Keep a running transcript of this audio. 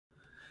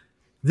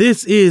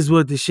This is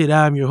What the Shit.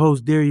 I'm your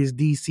host, Darius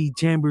DC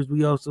Chambers.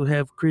 We also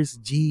have Chris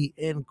G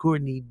and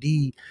Courtney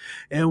D.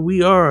 And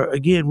we are,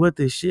 again, What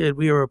the Shit.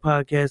 We are a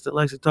podcast that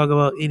likes to talk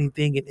about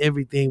anything and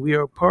everything. We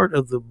are a part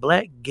of the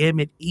Black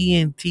Gamut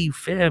ENT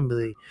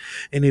family.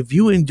 And if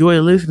you enjoy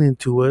listening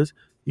to us,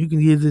 you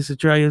can give this a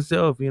try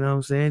yourself. You know what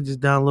I'm saying? Just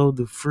download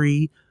the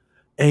free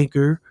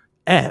Anchor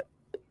app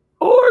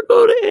or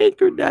go to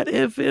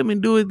anchor.fm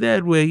and do it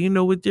that way. You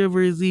know,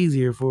 whichever is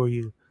easier for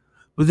you.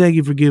 But thank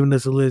you for giving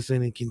us a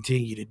listen and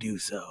continue to do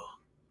so.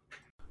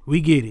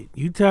 We get it.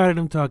 You tired of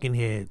them talking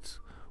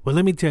heads. Well,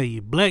 let me tell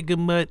you, Black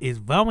Gamut is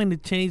vowing to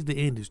change the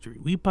industry.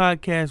 We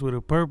podcast with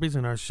a purpose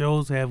and our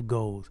shows have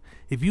goals.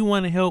 If you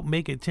want to help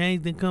make a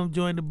change, then come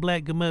join the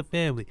Black Gamut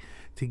family.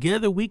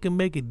 Together, we can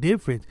make a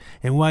difference.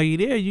 And while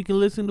you're there, you can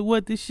listen to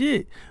What the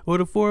Shit or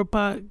the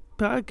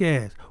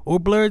podcast or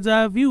Blurred's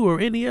Eye View or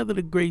any other of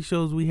the great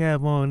shows we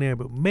have on there.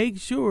 But make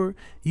sure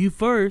you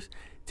first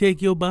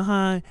take your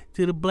behind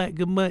to the Black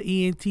Gamut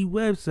ENT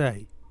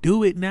website.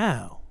 Do it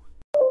now.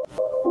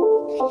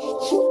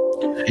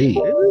 Hey.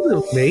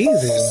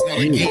 This is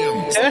amazing.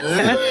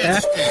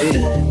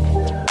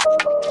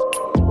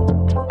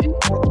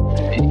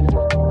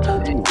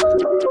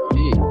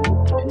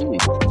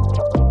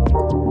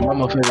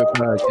 My favorite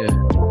podcast.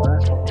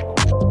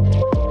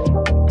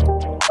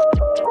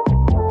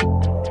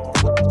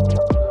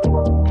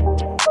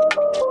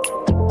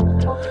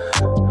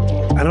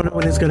 I don't know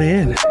when it's gonna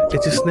end.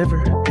 It just never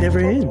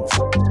ends.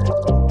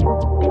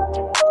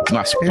 It's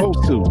not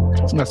supposed to.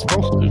 It's not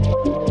supposed to.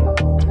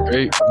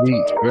 Great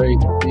beat, great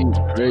beat,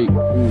 great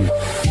beat.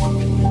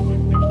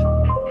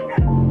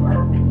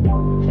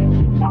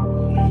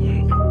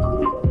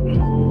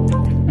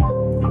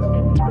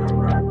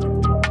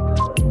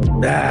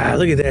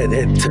 Look at that.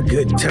 That's a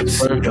good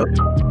tuxedo.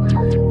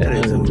 That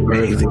is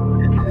amazing.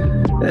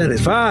 That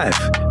is 5,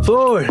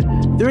 4,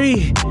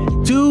 3,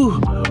 2,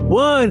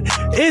 1.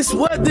 It's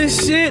What the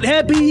Shit.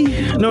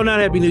 No, not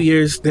Happy New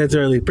Year's. That's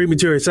early.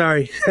 Premature.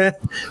 Sorry. I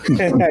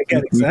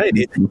got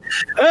excited.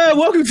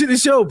 Welcome to the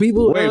show,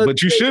 people. Wait,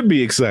 but you should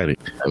be excited.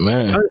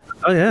 Man.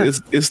 Oh, yeah.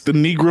 It's the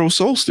Negro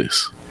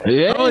solstice.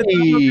 Hey.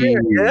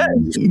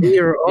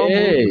 You're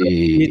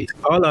almost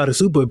all out of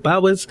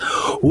superpowers.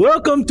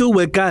 Welcome to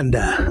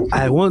Wakanda.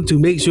 I want to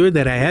make sure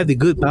that I have the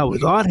good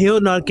powers. All hell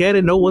not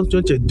cannon. No one's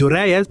going to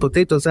dry ass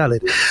potato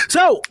salad.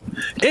 So,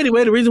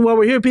 anyway, the reason why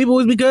we're here, people,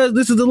 is because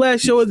this is the last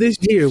show of this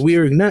year. We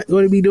are not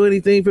going to be doing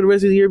anything for the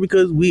rest of the year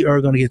because we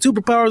are going to get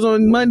superpowers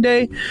on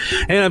Monday,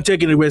 and I'm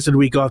taking the rest of the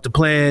week off to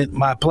plan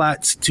my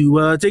plots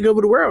to take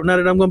over the world. Now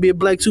that I'm going to be a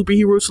black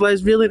superhero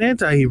 / villain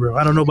anti-hero.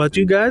 I don't know about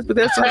you guys, but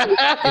that's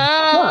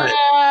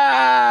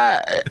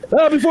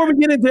before we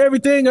get into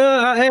everything,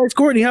 I asked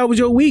Courtney, how was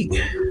your week?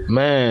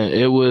 Man,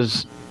 it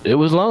was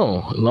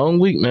long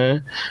week,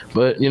 man.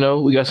 But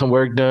we got some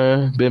work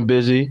done. Been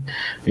busy,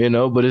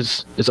 But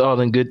it's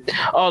all in good.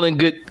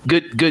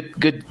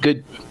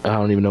 I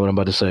don't even know what I'm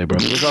about to say, bro.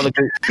 It's all a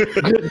good.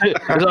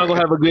 It's all gonna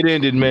have a good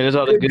ending, man. It's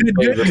all a good.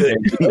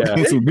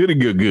 Yeah. Some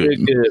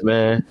good,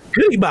 man.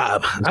 Goody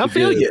Bob, I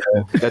feel you.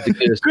 Got the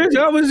kids. Chris,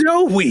 how was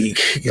your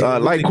week?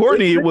 Like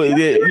Courtney, it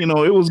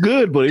was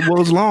good, but it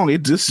was long.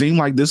 It just seemed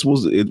like this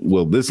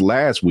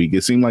last week,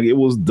 it seemed like it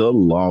was the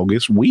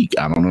longest week.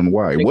 I don't know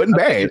why. It wasn't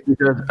bad.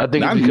 I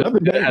think it's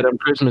because I had them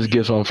Christmas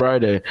gifts on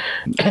Friday.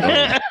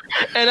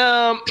 And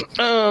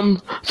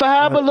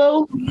five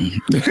below.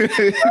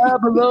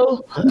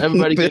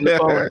 Everybody get the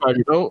phone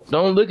charger.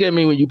 Don't look at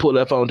me when you pull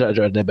that phone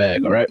charger out of that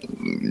bag. All right.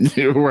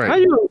 You're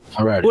right.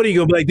 All right. What are you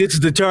gonna be like? This is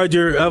the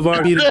charger of our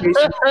communication.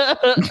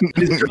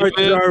 This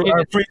charges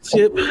our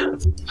friendship.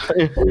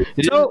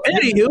 So,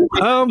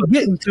 anywho,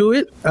 getting to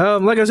it.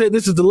 Like I said,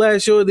 this is the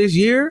last show of this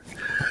year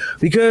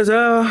because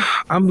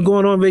I'm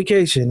going on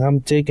vacation.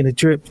 I'm taking a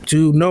trip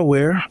to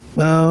nowhere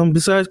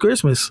besides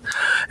Christmas,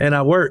 and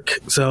I work.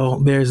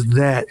 So there's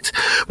that.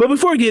 But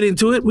before we get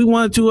into it, we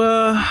want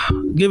to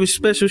give a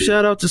special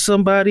shout out to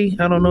somebody.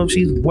 I don't know if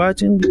she's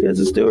watching because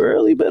it's still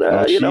early, but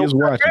watching.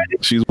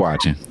 She's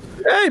watching.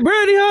 Hey,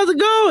 Brandy, how's it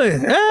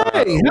going?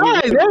 Hey,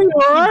 hi, there you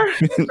are.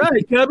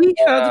 Hi, Cubby,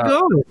 how's it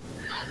going?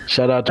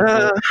 Shout out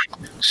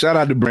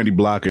to Brandy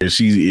Blocker.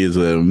 She is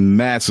a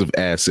massive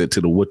asset to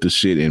the What the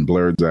Shit and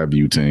Blurred's Eye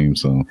View team.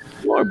 So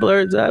more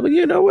Blurred's Eye, but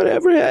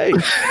whatever. Hey,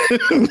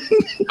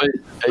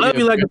 love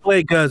you like a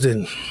play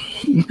cousin.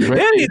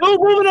 Anywho,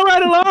 moving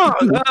right along.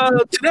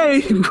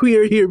 Today we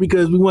are here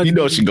because we want.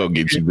 She gonna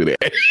get you with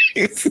that.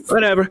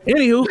 Whatever.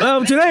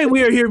 Anywho, today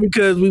we are here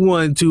because we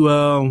wanted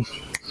to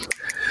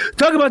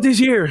talk about this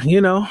year.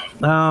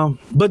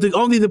 But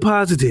only the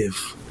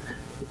positive.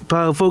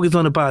 Focus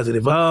on the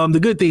positive, the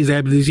good things that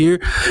happened this year,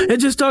 and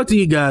just talk to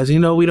you guys. We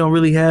don't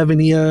really have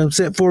any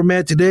set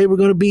format today. We're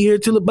going to be here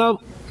till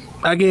about,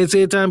 I can't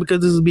say a time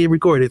because this is being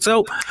recorded.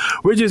 So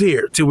we're just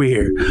here till we're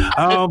here.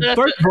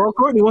 First of all,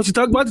 Courtney wants to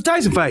talk about the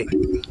Tyson fight.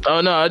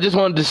 Oh, no, I just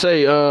wanted to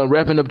say,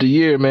 wrapping up the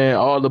year, man,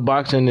 all the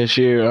boxing this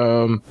year,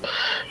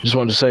 just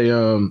wanted to say,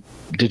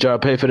 did y'all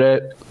pay for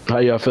that? How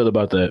y'all feel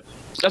about that?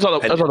 That's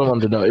all I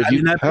wanted to know.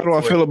 How do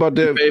I feel about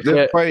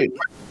that fight?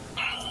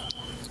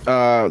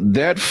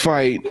 That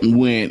fight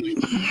went.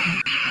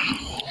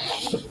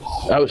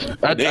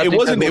 It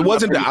wasn't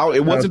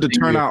the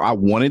turnout I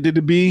wanted it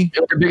to be. It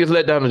was the biggest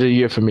letdown of the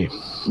year for me.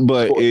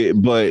 But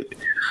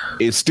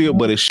it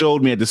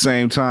showed me at the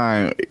same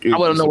time. I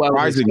want to know why.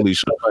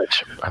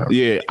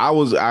 I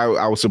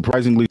was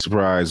surprisingly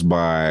surprised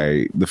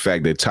by the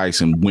fact that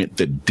Tyson went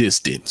the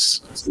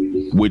distance,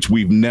 which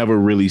we've never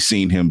really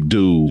seen him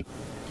do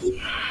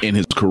in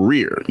his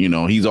career. You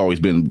know, he's always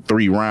been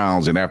 3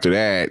 rounds, and after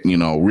that, you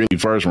know, really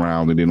first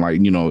round, and then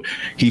like, you know,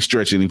 he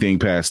stretched anything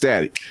past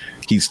that,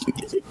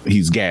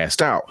 he's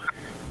gassed out.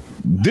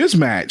 This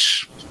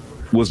match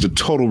was the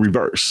total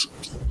reverse.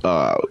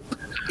 I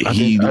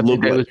think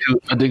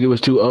it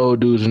was 2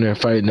 old dudes in there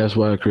fighting. That's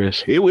why,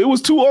 Chris. It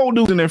was 2 old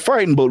dudes in there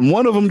fighting, but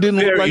one of them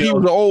didn't look like he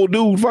was an old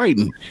dude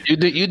fighting. You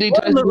think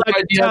Tyson could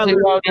fight Deontay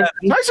Wilder?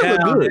 Tyson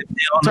looked good.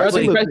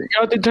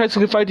 Y'all think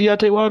Tyson could fight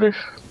Deontay Wilder?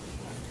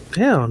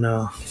 Hell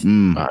no.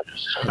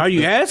 Are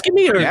you asking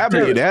me? Or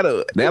that'll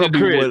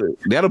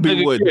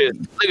be what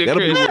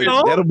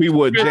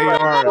JR.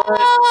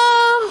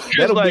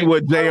 That'll be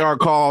what JR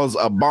calls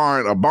a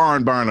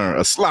barn burner,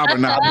 a slobber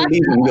knocker.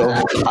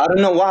 I don't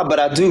know why, but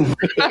I do.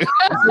 I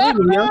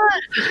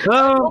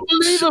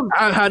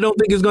don't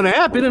think it's gonna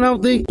happen, and I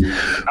don't think.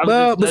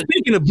 But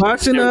speaking of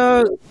boxing,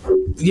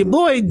 your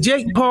boy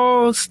Jake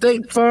Paul,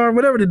 State Farm,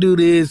 whatever the dude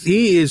is,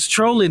 he is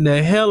trolling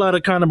the hell out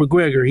of Conor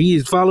McGregor. He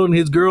is following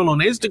his girl on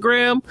Instagram.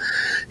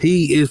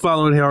 He is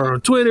following her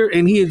on Twitter,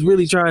 and he is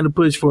really trying to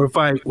push for a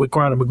fight with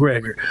Conor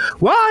McGregor.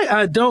 Why?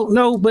 I don't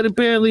know, but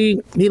apparently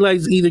he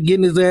likes either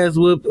getting his ass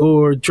whooped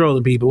or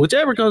trolling people,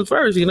 whichever comes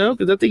first, you know,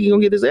 because I think he's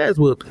gonna get his ass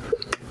whooped.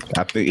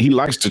 I think he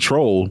likes to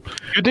troll.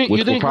 You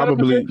think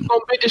probably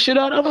gonna beat the shit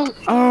out of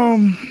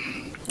him?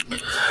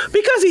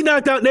 Because he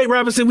knocked out Nate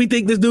Robinson, we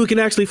think this dude can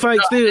actually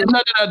fight still.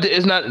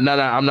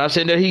 I'm not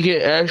saying that he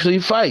can actually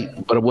fight,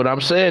 but what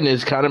I'm saying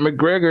is Conor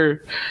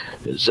McGregor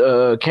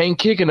can't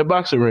kick in the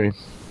boxing ring.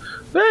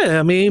 Yeah,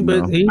 I mean,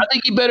 but I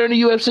think he's better in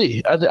the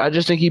UFC. I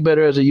just think he's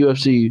better as a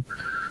UFC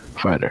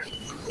fighter.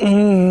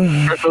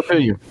 Personal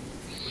opinion.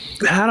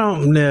 I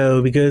don't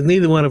know, because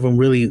neither one of them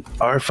really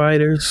are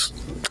fighters.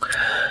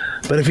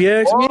 But if you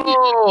ask me,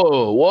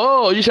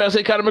 whoa, you trying to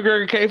say Conor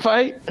McGregor can't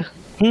fight?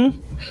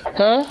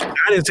 Huh? I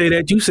didn't say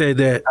that. You said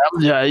that.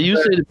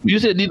 You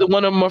said neither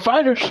one of them are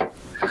fighters.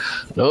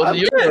 Those are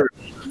your words.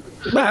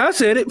 I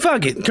said it.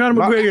 Fuck it.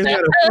 Conor McGregor's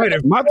not a fighter.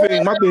 My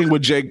thing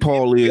with Jake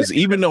Paul is,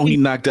 even though he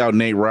knocked out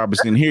Nate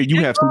Robinson, here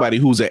you have somebody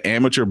who's an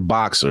amateur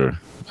boxer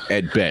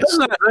at best.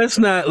 Let's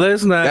not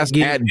That's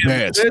give at him,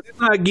 best. Let's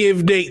not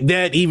give Nate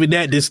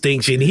that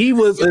distinction. He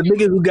was a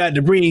nigga who got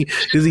the ring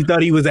because he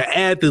thought he was an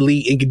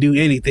athlete and could do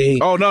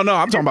anything. Oh no, I'm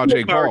talking about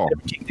Jake Paul.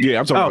 Yeah,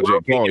 I'm talking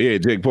about Jake Paul. Yeah,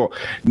 Jake Paul.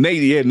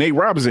 Nate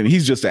Robinson,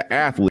 he's just an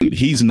athlete.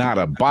 He's not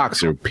a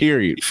boxer,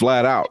 period.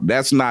 Flat out.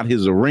 That's not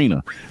his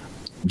arena.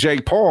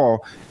 Jake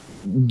Paul,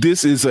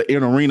 this is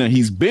an arena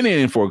he's been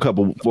in for a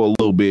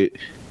little bit,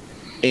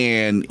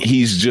 and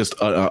he's just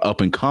an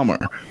up and comer,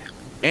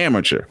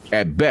 amateur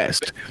at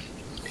best.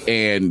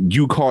 And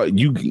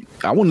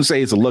I wouldn't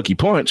say it's a lucky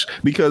punch,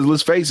 because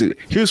let's face it,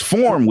 his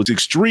form was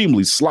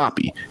extremely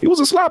sloppy. It was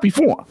a sloppy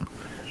form,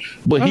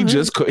 but he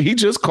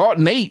just caught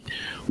Nate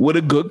with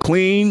a good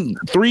clean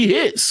 3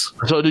 hits.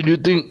 So do you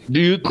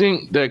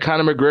think that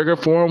Conor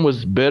McGregor form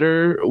was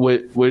better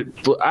with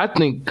I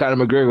think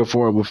Conor McGregor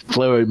form with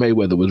Floyd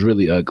Mayweather was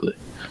really ugly.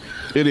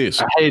 It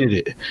is. I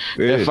hated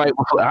it. Fight.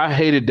 I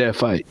hated that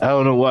fight. I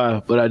don't know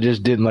why, but I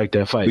just didn't like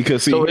that fight.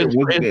 Because is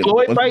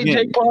Floyd fighting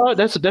Jake Paul?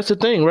 That's the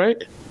thing,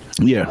 right?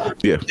 Yeah.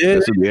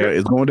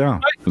 It's going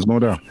down. It's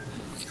going down.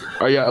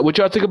 What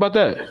y'all think about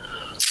that?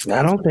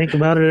 I don't think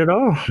about it at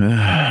all. No,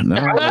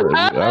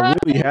 I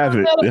really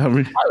haven't.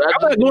 I'm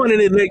not going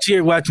into next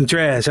year watching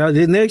trash.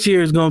 Next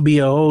year is going to be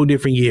a whole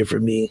different year for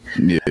me.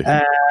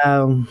 Yeah.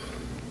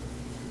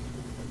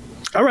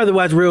 I'd rather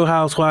watch Real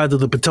Housewives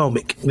of the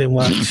Potomac than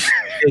watch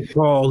Jake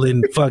Paul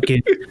and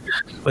fucking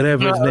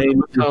whatever his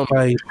name is.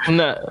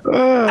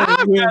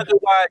 I'd rather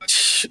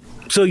watch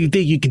So You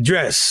Think You Can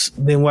Dress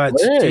than watch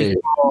Jake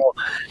Paul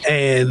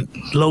and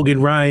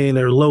Logan Ryan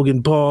or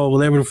Logan Paul,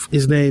 whatever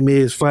his name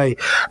is, fight.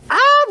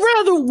 I'd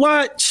rather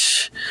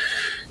watch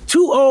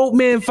 2 old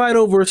men fight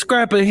over a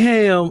scrap of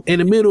ham in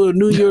the middle of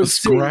New York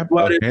City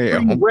while there's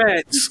 3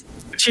 rats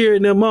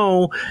cheering them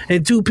on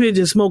and 2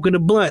 pigeons smoking a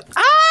blunt.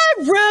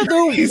 I'd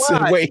rather he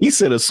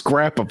said a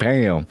scrap of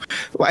ham.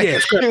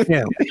 Scrap of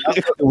ham.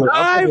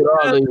 I'd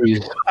rather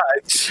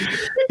watch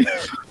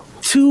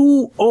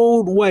 2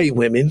 old white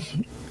women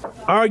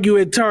argue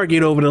at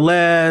Target over the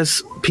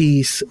last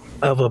piece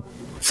of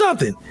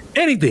something,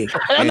 anything.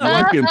 And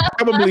you can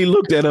probably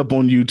look that up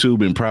on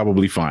YouTube and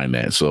probably find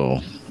that. So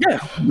yeah,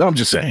 I'm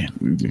just saying.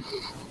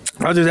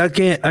 I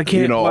can't.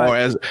 You know,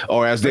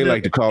 or as they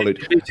like to call it,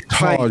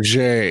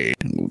 Tarjay.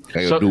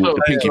 They'll do with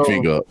the pinky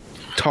finger up.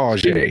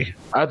 Tarjay.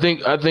 I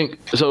think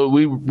so.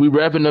 We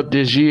wrapping up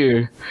this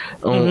year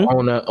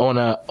on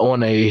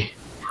a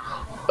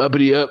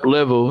uppity up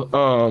level.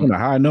 On a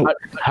high note.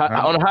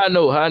 On a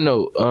high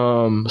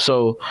note.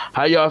 So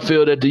how y'all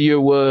feel that the year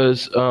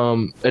was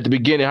at the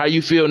beginning? How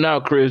you feel now,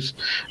 Chris?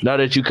 Now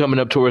that you coming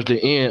up towards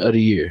the end of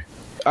the year.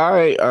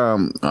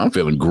 I'm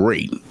feeling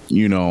great.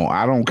 You know,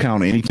 I don't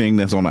count anything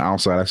that's on the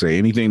outside. I say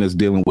anything that's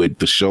dealing with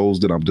the shows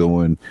that I'm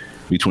doing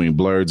between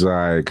Blurred's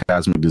Eye,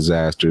 Cosmic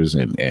Disasters,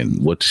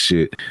 and what the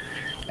shit,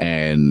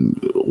 and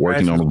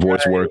working on the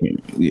voice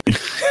working.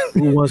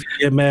 Who wants to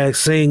get Max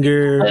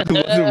Singer?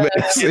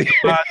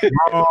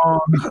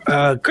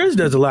 Chris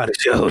does a lot of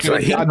shows.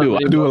 Like, I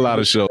do a lot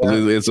of shows.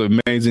 It's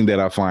amazing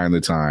that I find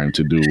the time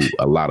to do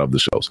a lot of the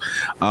shows.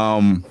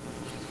 I'm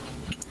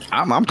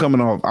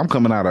coming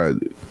out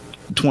of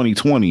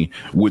 2020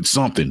 with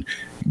something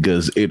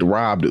because it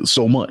robbed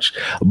so much,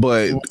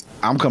 but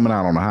I'm coming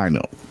out on a high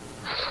note.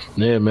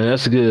 Yeah, man,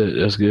 that's good.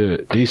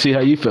 DC, how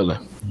you feeling?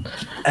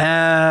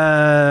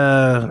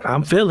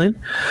 I'm feeling,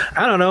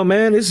 I don't know,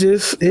 man. It's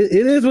just, it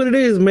is what it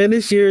is, man.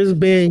 This year has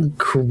been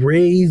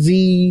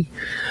crazy.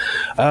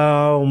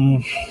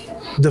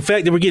 The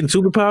fact that we're getting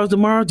superpowers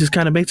tomorrow just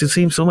kind of makes it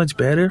seem so much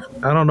better.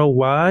 I don't know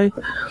why,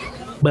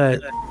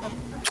 but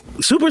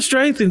super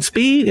strength and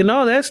speed and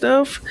all that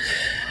stuff,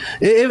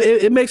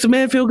 it makes a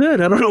man feel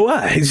good. I don't know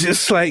why. It's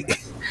just like,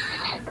 hey,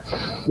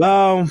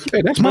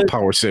 that's my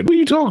power set. What are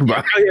you talking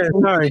about? Oh yeah,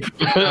 sorry.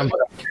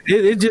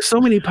 It's just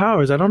so many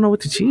powers. I don't know what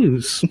to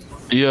choose.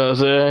 You know what I'm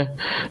saying?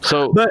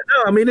 So, but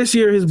no, I mean, this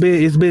year it's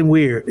been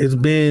weird. It's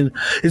been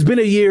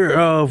a year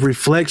of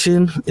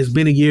reflection. It's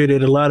been a year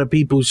that a lot of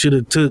people should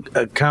have took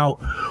account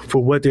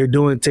for what they're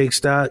doing, take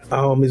stock.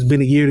 It's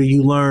been a year that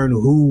you learn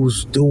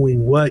who's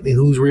doing what and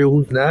who's real,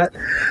 who's not.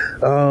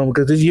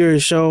 Because this year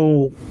has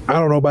shown, I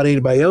don't know about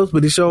anybody else,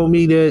 but it showed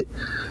me that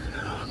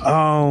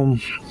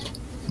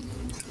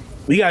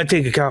you got to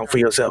take account for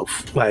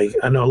yourself. Like,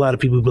 I know a lot of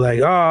people be like,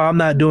 oh, I'm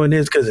not doing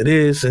this because of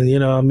this. And, you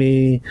know what I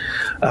mean?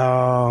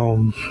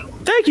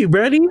 Thank you,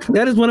 Brady.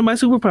 That is one of my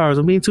superpowers.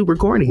 I'm being super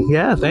corny.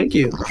 Yeah, thank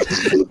you. I'm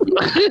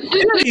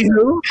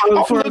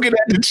looking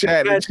at the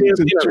chat. It's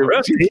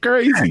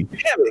crazy.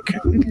 Damn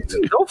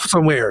it. Go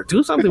somewhere.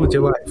 Do something with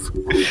your life.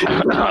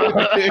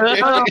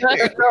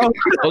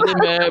 Okay,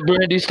 man.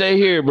 Brandy, stay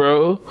here,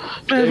 bro.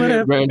 Stay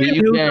here, Brandy.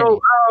 You can.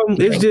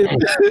 It's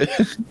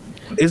just...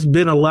 It's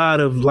been a lot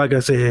of, like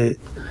I said,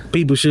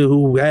 people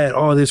who had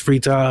all this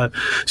free time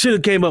should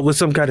have came up with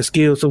some kind of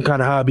skill, some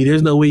kind of hobby.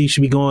 There's no way you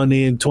should be going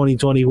in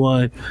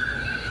 2021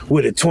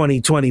 with a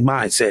 2020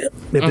 mindset,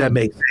 if that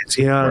makes sense.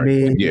 You know what I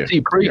mean? Yeah.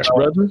 See, preach,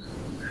 brother.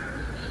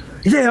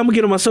 Yeah, I'm gonna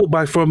get on my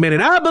soapbox for a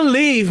minute. I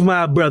believe,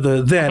 my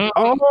brother, that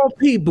all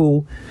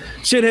people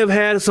should have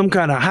had some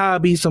kind of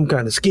hobby, some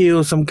kind of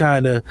skill, some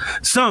kind of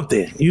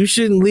something. You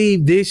shouldn't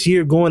leave this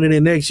year going into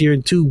next year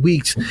in 2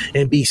 weeks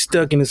and be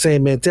stuck in the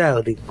same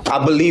mentality.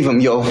 I believe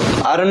him, yo.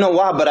 I don't know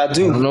why, but I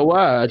do. I don't know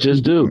why. I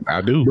just do.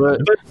 I do. But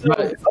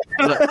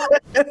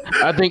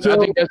I think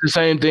that's the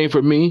same thing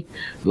for me.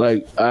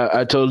 Like,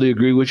 I totally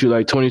agree with you.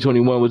 Like,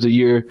 2021 was a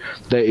year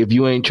that if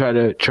you ain't try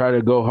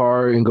to go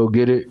hard and go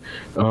get it,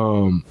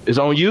 it's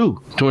on you.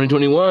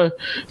 2021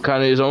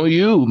 kind of is on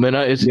you, man.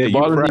 It's the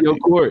ball in your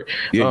court.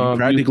 Yeah, you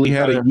practically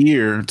had a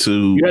year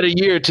to. You had a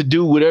year to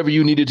do whatever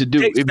you needed to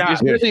do,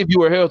 especially if you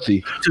were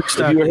healthy.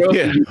 If you were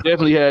healthy, you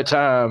definitely had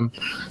time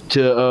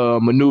to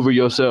maneuver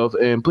yourself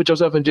and put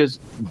yourself in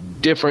just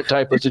different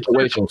type of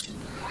situations.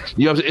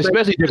 You know,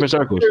 especially different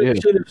circles. Yeah.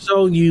 Should have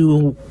shown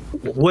you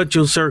what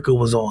your circle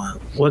was on,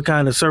 what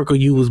kind of circle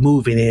you was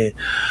moving in,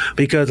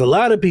 because a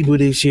lot of people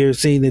this year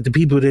seen that the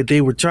people that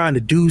they were trying to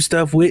do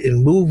stuff with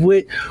and move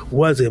with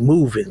wasn't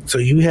moving. So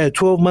you had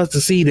 12 months to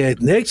see that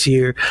next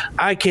year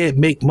I can't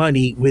make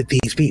money with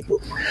these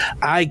people.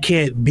 I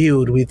can't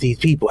build with these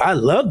people. I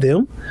love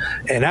them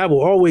and I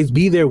will always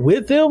be there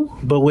with them.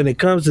 But when it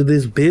comes to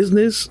this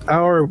business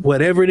or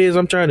whatever it is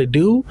I'm trying to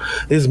do,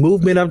 this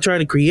movement I'm trying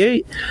to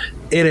create,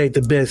 it ain't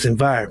the best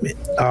environment.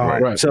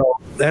 Right. So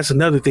that's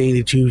another thing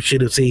that you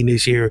should have seen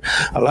this year.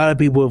 A lot of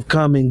people have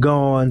come and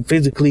gone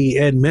physically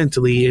and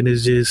mentally, and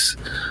it's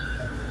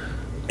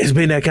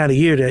been that kind of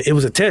year that it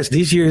was a test.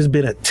 This year has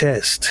been a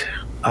test.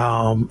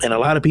 And a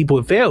lot of people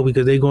have failed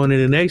because they're going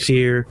into next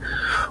year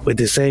with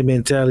the same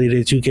mentality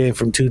that you came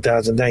from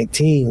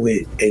 2019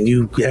 with, and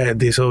you had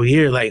this whole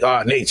year like,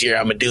 oh, next year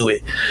I'm gonna do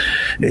it.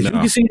 As you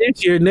can see,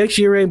 next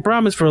year ain't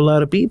promised for a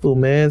lot of people,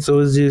 man. So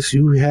it's just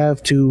you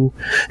have to,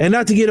 and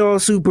not to get all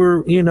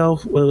super,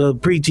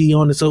 preachy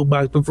on the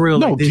soapbox, but for real,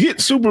 no, like this,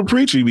 get super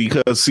preachy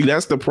because see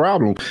that's the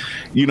problem.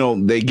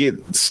 They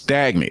get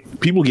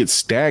stagnant. People get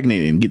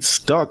stagnant and get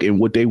stuck in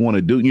what they want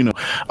to do.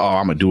 Oh,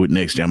 I'm gonna do it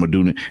next year. I'm gonna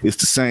do it. It's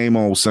the same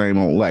old.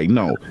 Like,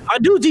 no. I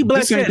do. G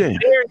Black said fear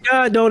and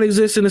God don't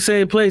exist in the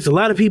same place. A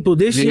lot of people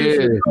this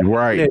year,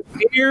 right?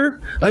 Fear,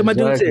 like my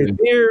dude said,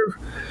 fear.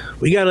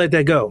 We gotta let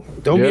that go.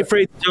 Don't be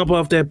afraid to jump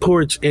off that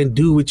porch and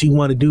do what you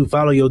want to do.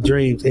 Follow your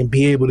dreams and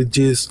be able to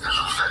just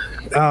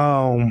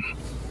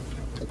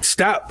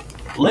stop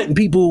letting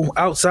people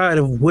outside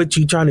of what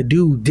you trying to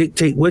do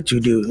dictate what you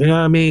do. You know what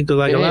I mean?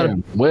 Because a lot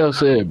of well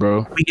said,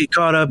 bro. We get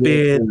caught up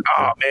in,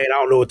 oh man, I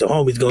don't know what the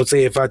homie's gonna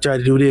say if I try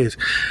to do this.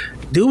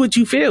 do what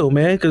you feel,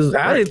 man. Because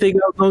I didn't think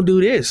I was gonna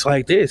do this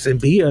like this and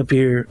be up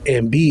here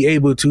and be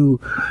able to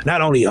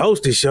not only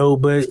host the show,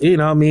 but you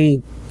know, what I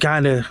mean,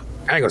 kind of.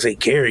 I ain't gonna say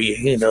carry it,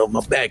 you know,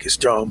 my back is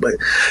strong, but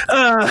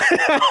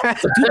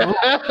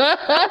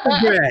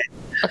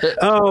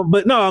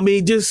but no, I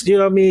mean, just, you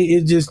know what I mean?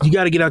 It's just, you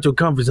got to get out your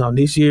comfort zone.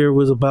 This year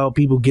was about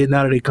people getting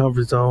out of their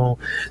comfort zone,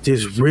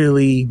 just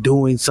really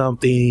doing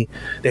something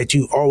that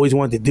you always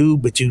wanted to do,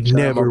 but you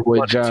never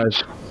wanted to.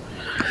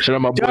 Shout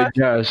out my boy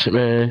Josh,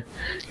 man.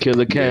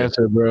 Killer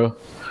cancer, bro.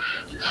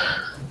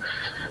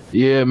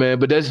 Yeah, man,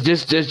 but that's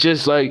just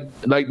like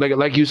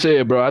you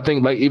said, bro. I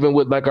think like even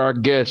with like our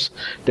guests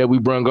that we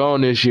brung on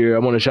this year, I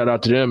want to shout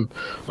out to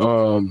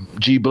them,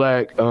 G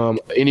Black,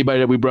 anybody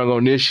that we brung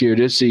on this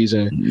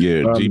season.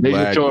 Yeah, G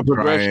Black,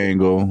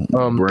 Triangle,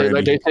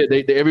 like they said,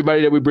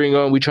 everybody that we bring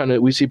on,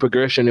 we see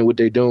progression in what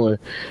they're doing.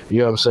 You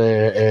know what I'm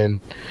saying?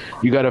 And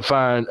you got to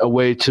find a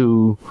way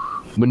to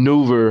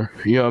maneuver,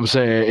 you know what I'm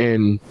saying,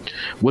 and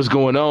what's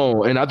going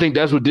on. And I think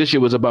that's what this year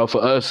was about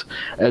for us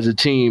as a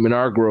team and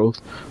our growth.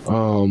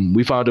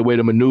 We found a way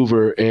to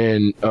maneuver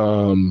and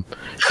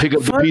pick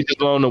up the pieces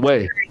along the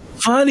way.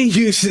 Funny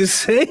you should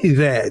say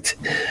that.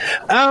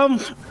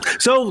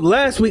 So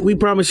last week we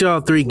promised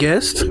y'all 3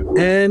 guests,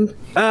 and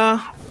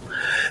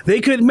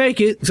they couldn't make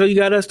it, so you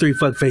got us 3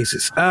 fuck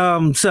faces.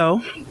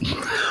 So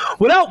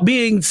without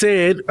being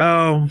said,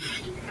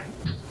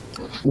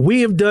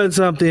 we have done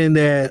something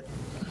that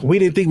we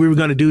didn't think we were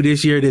going to do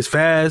this year this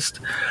fast.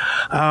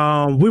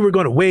 We were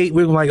going to wait.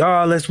 We were like,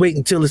 oh, let's wait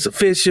until it's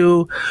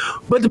official.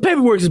 But the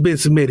paperwork has been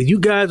submitted. You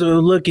guys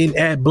are looking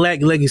at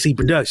Black Legacy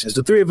Productions.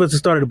 The 3 of us have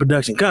started a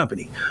production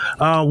company.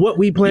 What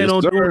we plan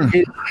on doing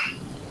is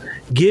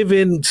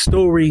giving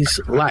stories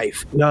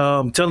life,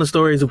 telling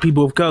stories of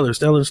people of color,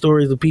 telling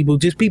stories of people,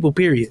 just people,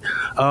 period.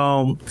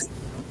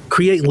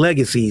 Create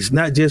legacies,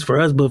 not just for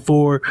us, but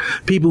for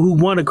people who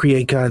want to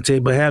create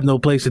content but have no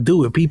place to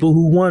do it. People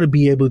who want to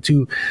be able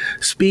to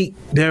speak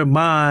their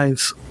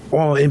minds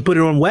on and put it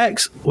on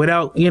wax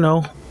without, you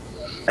know,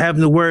 having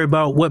to worry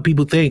about what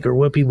people think or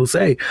what people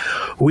say.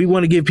 We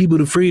want to give people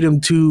the freedom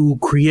to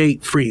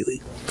create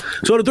freely.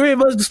 So the 3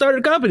 of us started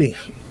a company.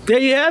 There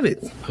you have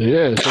it.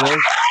 Yeah.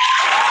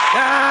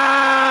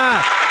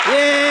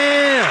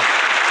 Yeah.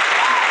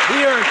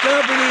 We are a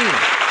company.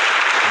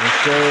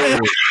 Okay.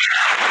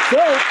 So,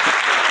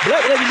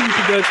 Black Legacy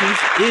Productions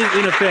is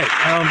in effect.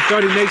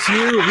 Starting next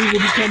year, we will be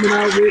coming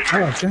out with.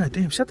 Oh, god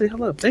damn! Shut the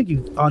hell up! Thank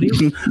you,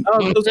 audience.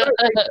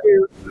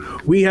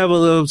 We have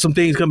some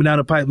things coming down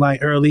the pipeline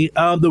early.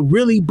 The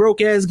Really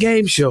Broke Ass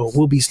Game Show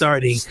will be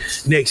starting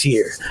next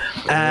year.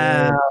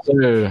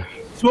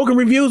 Smoking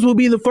Reviews will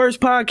be the first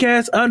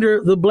podcast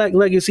under the Black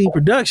Legacy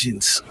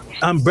Productions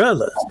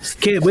umbrella.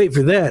 Can't wait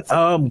for that.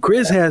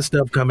 Chris has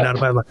stuff coming out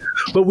of the pipeline,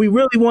 but we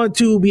really want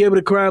to be able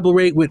to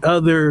collaborate with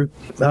other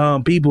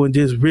people and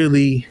just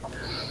really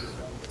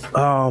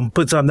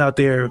put something out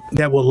there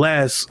that will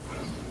last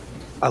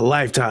a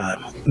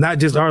lifetime. Not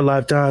just our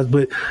lifetimes,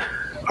 but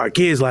our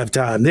kids'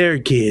 lifetime, their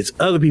kids,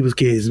 other people's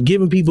kids,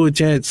 giving people a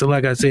chance to,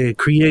 like I said,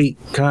 create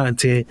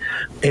content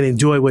and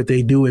enjoy what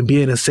they do and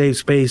be in a safe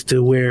space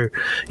to where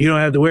you don't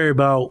have to worry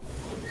about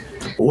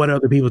what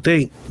other people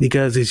think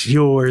because it's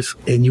yours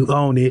and you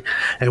own it,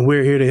 and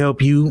we're here to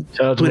help you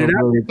put it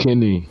out.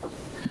 Kenny.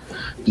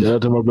 Shout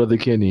out to my brother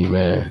Kenny,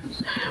 man.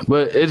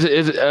 But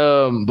it's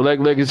Black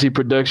Legacy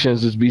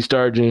Productions is be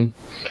starting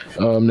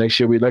next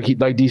year. We like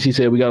DC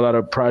said, we got a lot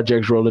of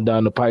projects rolling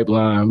down the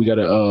pipeline. We got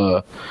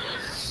a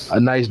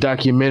nice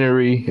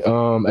documentary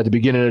at the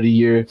beginning of the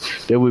year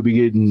that we'll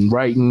be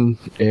writing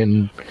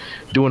and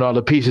doing all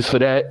the pieces for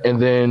that.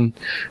 And then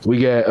we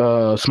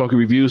got Smoky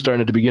Reviews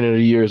starting at the beginning of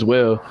the year as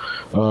well.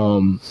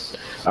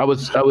 I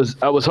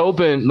was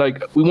hoping,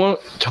 like,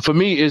 for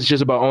me, it's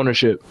just about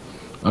ownership.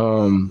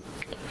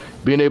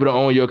 Being able to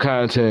own your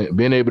content,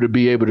 being able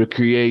to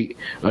create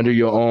under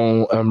your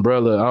own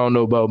umbrella. I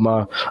know about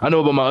my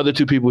other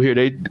 2 people here.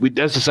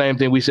 That's the same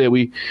thing we said.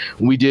 When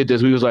we did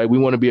this, we was like, we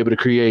want to be able to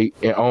create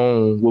and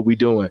own what we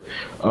doing.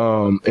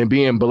 And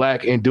being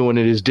Black and doing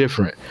it is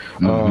different.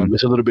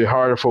 It's a little bit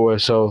harder for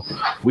us. So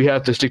we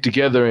have to stick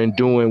together in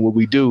doing what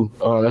we do.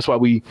 That's why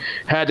we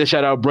had to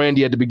shout out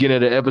Brandy at the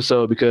beginning of the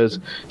episode, because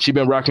she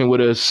been rocking with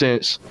us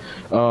since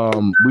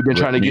we've been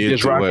trying to get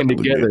this rocking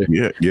together.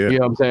 Yeah. You know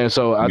what I'm saying?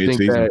 So I think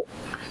that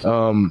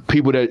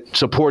people that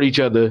support each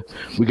other,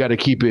 we got to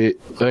keep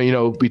it,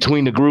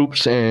 between the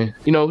groups and,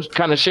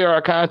 kind of share our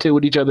content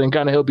with each other and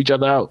kind of help each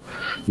other out.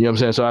 You know what I'm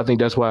saying? So I think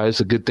that's why it's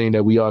a good thing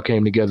that we all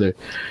came together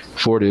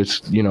for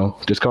this,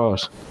 this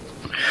cause.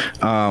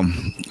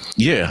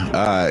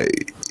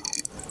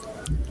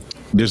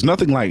 There's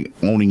nothing like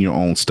owning your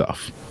own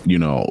stuff,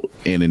 and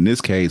in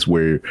this case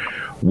where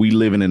we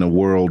living in a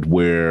world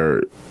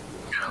where,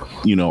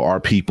 our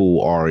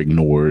people are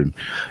ignored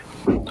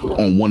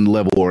on one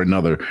level or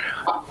another,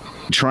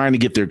 trying to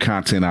get their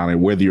content out,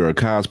 and whether you're a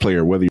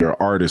cosplayer, whether you're an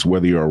artist,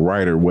 whether you're a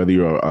writer, whether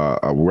you're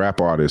a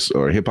rap artist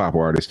or a hip hop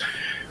artist,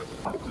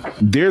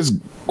 there's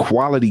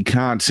quality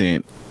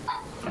content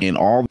in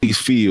all these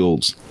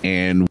fields,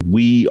 and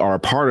we are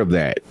part of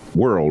that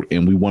world,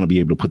 and we want to be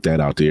able to put that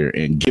out there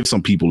and give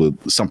some people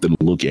something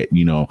to look at.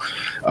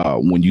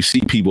 When you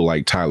see people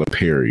like Tyler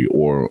Perry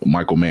or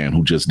Michael Mann,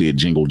 who just did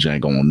Jingle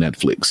Jangle on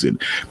Netflix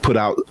and put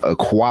out a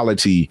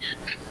quality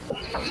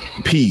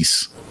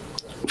piece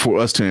for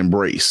us to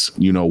embrace,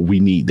 we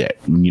need that,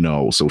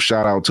 so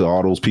shout out to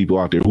all those people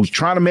out there who's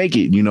trying to make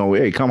it,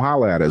 hey, come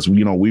holler at us.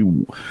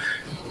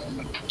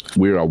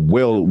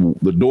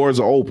 The doors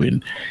are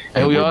open,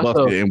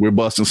 and we're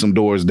busting some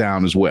doors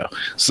down as well.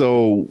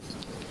 So,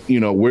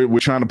 we're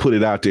trying to put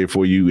it out there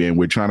for you, and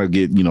we're trying to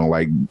get,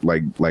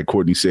 like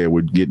Courtney said,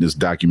 we're getting this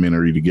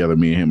documentary together.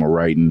 Me and him are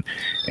writing,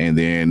 and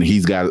then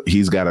he's got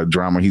a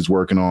drama he's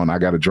working on. I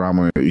got a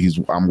drama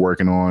I'm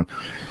working on,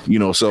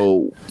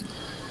 so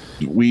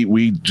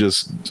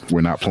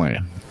we're not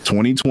playing.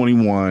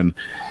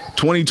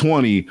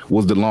 2020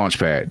 was the launch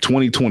pad.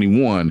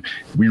 2021,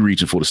 we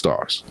reaching for the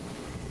stars.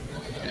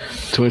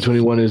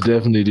 2021 is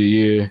definitely the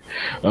year.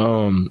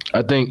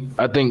 I think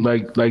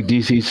like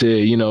DC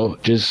said,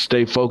 just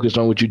stay focused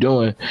on what you're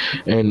doing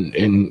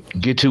and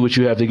get to what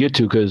you have to get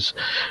to, because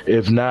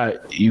if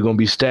not, you're going to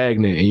be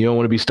stagnant and you don't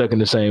want to be stuck in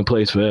the same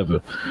place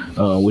forever.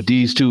 With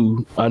these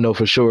two, I know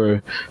for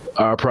sure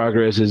our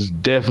progress has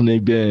definitely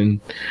been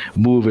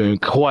moving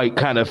quite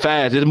kind of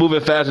fast. It's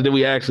moving faster than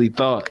we actually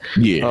thought.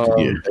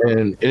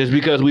 And it's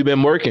because we've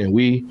been working.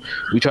 We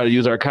try to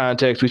use our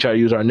context. We try to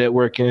use our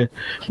networking.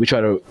 We try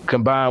to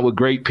combine with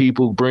great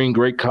people, bring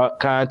great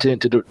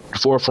content to the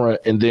forefront,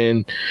 and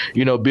then,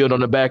 build on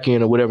the back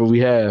end of whatever we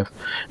have.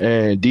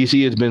 And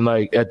DC has been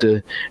like at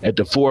the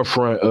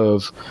forefront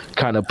of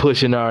kind of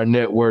pushing our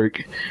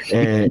network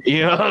and,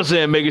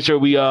 making sure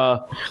we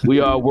are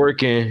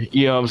working,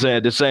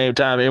 at the same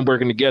time and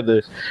working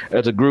together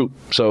as a group.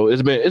 So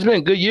it's been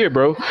a good year,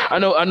 bro. I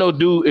know,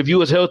 dude, if you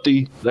was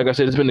healthy, like I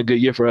said, it's been a good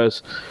year for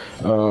us.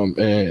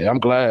 And I'm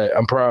glad,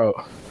 I'm proud.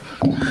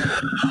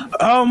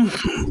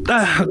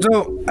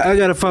 So I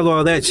gotta follow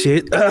all that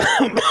shit.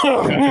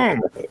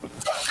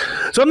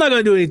 So I'm not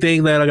gonna do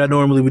anything that I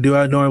normally would do.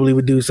 I normally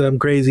would do something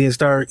crazy and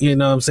start,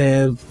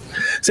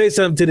 say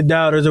something to the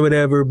doubters or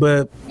whatever,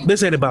 but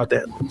this ain't about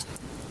that.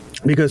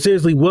 Because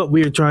seriously, what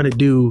we're trying to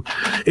do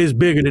is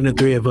bigger than the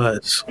three of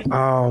us.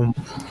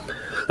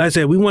 Like I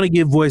said, we want to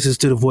give voices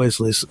to the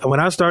voiceless.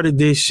 When I started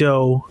this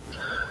show,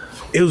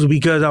 it was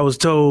because I was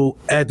told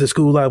at the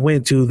school I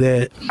went to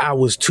that I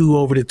was too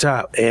over the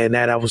top and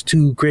that I was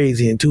too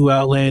crazy and too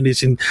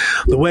outlandish, and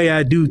the way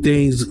I do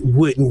things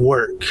wouldn't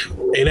work.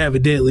 And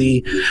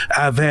evidently,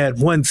 I've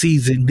had one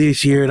season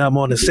this year and I'm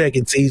on the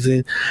second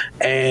season,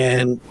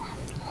 and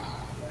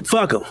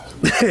fuck them.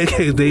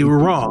 They were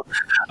wrong.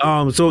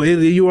 So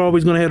you're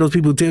always going to have those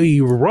people tell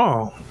you were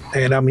wrong.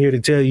 And I'm here to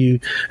tell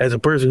you, as a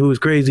person who is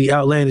crazy,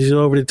 outlandish, and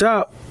over the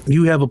top,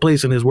 you have a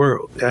place in this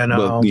world. And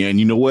and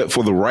you know what?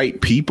 For the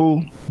right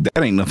people,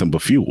 that ain't nothing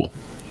but fuel.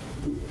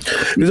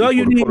 Because all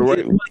you need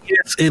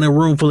is in a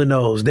room full of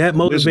no's. That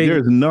motivates.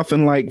 There's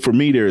nothing like, for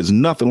me, there is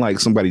nothing like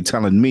somebody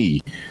telling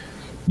me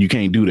you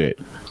can't do that.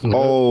 Mm-hmm.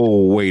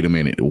 Oh, wait a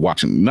minute.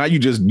 Watching. Now you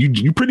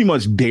pretty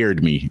much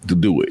dared me to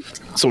do it.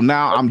 So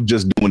now I'm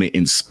just doing it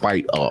in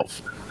spite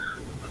of.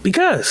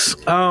 Because,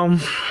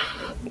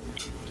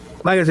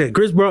 like I said,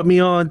 Chris brought me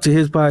on to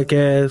his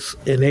podcast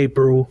in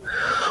April.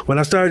 When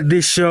I started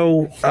this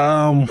show,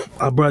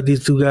 I brought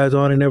these two guys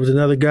on, and there was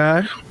another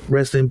guy.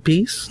 Rest in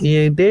peace. He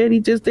ain't dead. He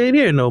just ain't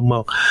here no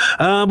more.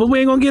 But we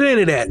ain't gonna get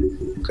into that.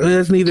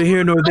 That's neither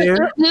here nor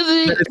there.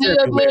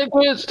 Nobody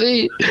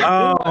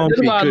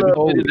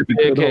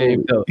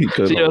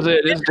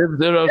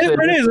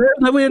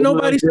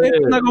said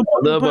I'm not gonna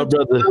love my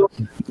brother.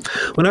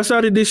 When I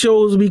started this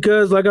show, it was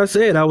because, like I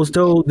said, I was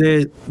told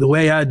that the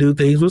way I do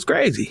things was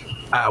crazy.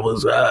 I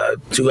was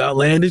too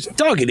outlandish and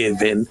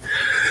talkative, and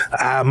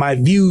my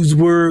views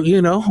were,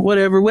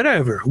 whatever.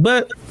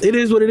 But it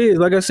is what it is.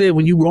 Like I said,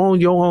 when you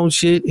own your own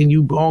shit and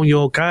you own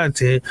your own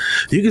content,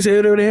 you can say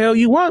whatever the hell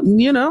you want,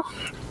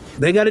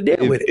 they got to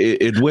deal with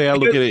it. The way I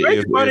look at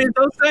it,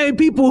 those same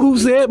people who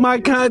said my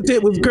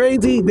content was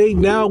crazy, they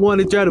now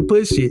want to try to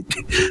push it.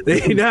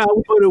 They now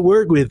want to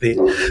work with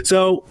it.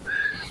 So,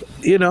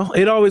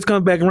 it always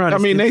comes back around. I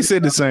mean, they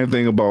said the same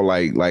thing about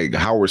like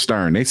Howard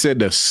Stern. They said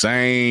the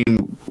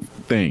same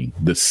thing,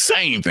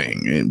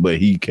 but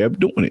he kept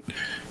doing it.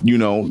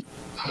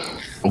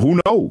 Who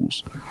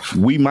knows?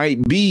 We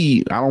might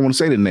be, I don't want to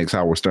say the next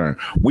Howard Stern.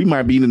 We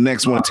might be the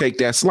next one to take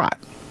that slot.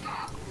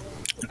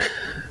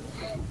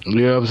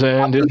 You know what I'm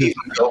saying?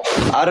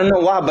 I don't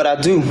know why, but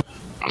I do.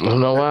 I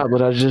don't know why,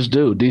 but I just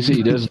do.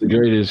 DC, that's the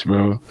greatest,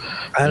 bro.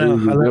 I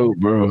know,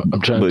 bro.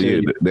 I'm trying to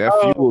tell you.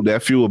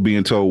 That fuel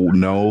being told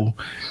no,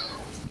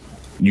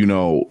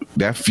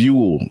 that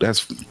fuel,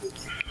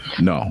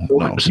 no,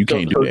 you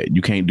can't do that.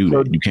 You can't do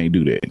that. You can't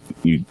do that.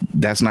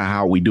 That's not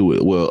how we do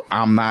it. Well,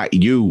 I'm not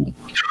you.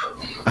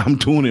 I'm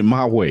doing it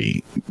my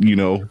way,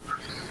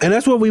 And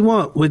that's what we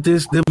want with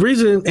this. The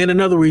reason, and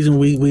another reason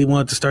we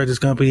want to start this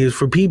company is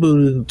for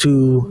people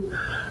to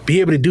be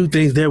able to do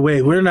things their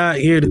way. We're not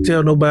here to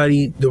tell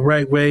nobody the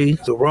right way,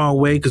 the wrong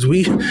way, because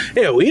we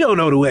don't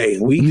know the way.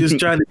 We just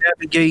try to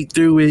navigate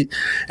through it,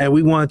 and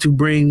we want to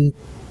bring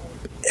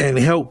and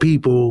help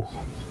people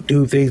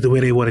do things the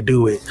way they want to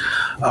do it.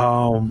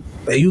 And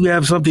you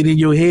have something in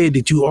your head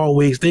that you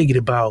always thinking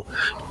about,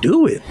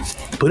 do it.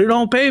 Put it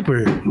on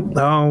paper.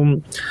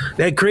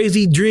 That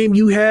crazy dream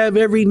you have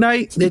every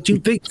night that you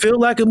feel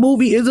like a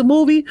movie is a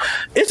movie.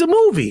 It's a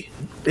movie.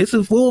 It's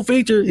a full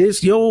feature.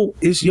 It's your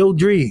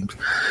dreams.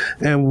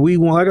 And we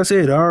want, like I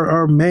said,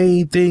 our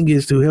main thing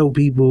is to help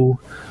people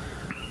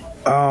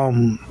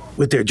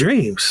with their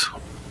dreams.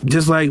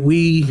 Just like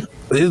this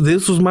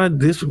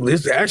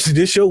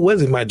show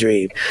wasn't my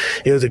dream.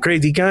 It was a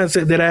crazy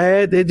concept that I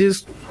had that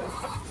just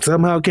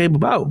somehow came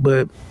about,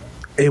 but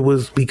it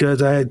was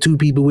because I had two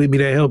people with me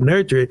that helped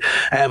nurture it.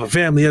 I have a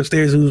family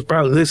upstairs who's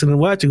probably listening and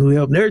watching who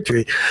helped nurture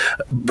it.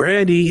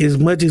 Brandy, as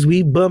much as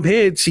we bump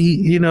heads,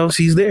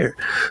 she's there.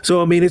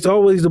 So I mean, it's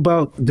always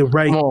about the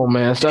right. Come on,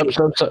 man! Stop with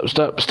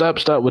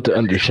the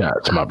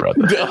undershots, my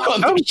brother. The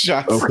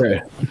undershots. Okay.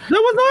 That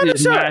was not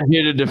She's not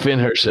here to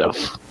defend herself.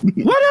 What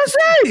did I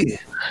say?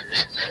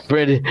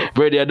 Brandy,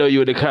 I know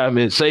you in the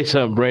comments. Say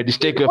something, Brandy.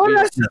 Stick up. What did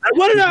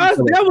I?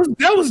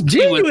 That was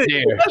genuine.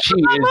 She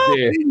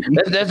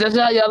is there. That's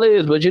how y'all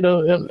is. But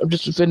I'm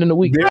just defending the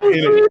weak.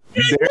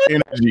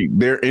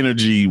 Their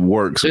energy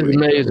works. It's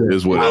amazing.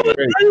 Is what. What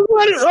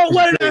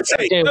did I say?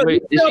 I can't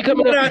wait. Is she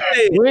coming on?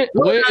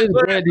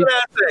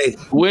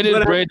 When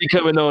is Brandy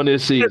coming on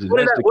this season?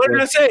 What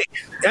did I say?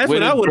 That's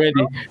what I would.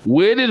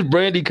 When is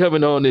Brandy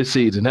coming on this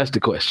season? That's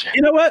the question.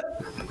 You know what?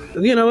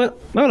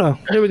 Hold on.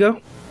 Here we go.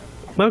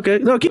 Okay.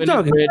 No, keep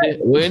talking.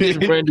 When is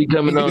Brandy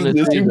coming on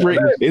this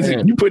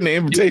season? You putting the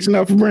invitation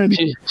out for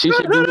Brandy? She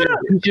should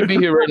be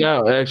here right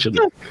now, actually.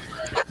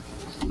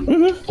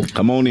 Mm-hmm.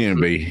 Come on in,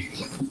 baby.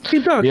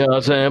 Keep talking. You know what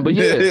I'm saying? But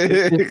yeah,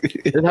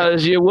 that's how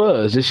this year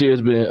was. This year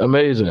has been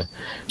amazing.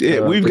 Yeah,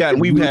 we've had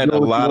a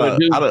lot of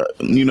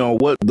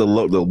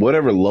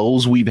whatever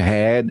lows we've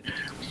had,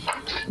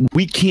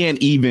 we can't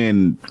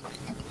even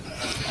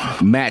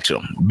match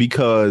them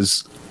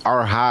because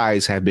our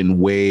highs have been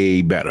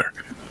way better.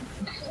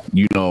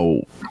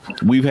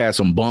 We've had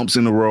some bumps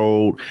in the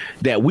road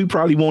that we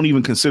probably won't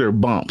even consider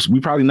bumps.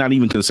 We probably not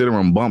even consider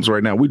them bumps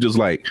right now. We're just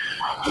like,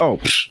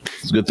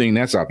 it's a good thing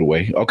that's out the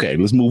way. Okay,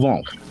 let's move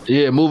on.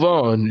 Yeah, move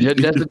on. That's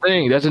the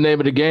thing. That's the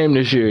name of the game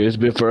this year. It's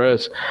been for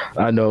us.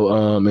 I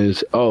know.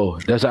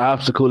 That's an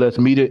obstacle. Let's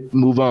meet it.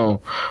 Move on.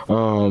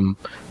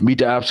 Meet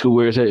the obstacle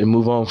where it's at and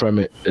move on from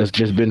it. That's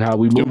just been how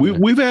we move.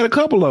 We've had a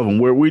couple of them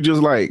where we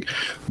just like,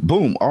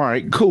 boom. All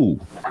right, cool.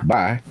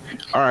 Bye.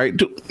 All right,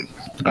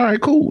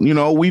 cool.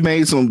 We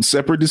made some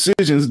separate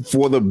decisions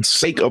for the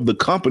sake of the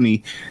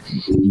company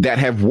that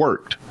have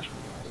worked.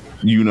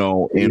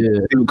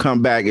 And people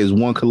come back as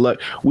one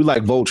collect. We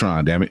like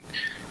Voltron, damn it.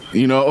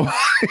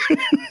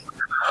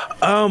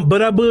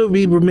 But I would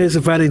be remiss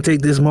if I didn't take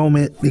this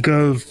moment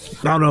because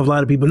I don't know if a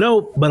lot of people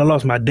know, but I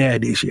lost my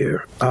dad this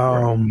year.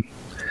 And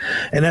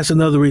that's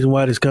another reason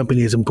why this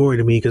company is important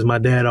to me because my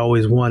dad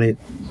always wanted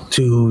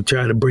to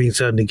try to bring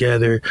something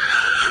together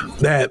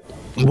that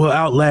will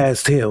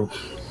outlast him.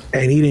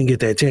 And he didn't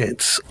get that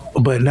chance.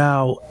 But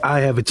now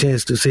I have a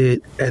chance to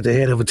sit at the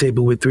head of a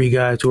table with three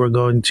guys who are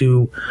going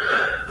to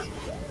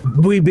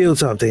rebuild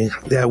something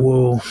that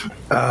will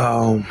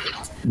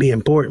be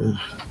important,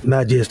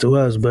 not just to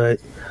us,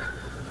 but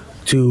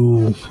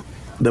to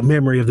the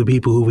memory of the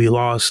people who we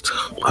lost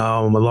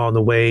along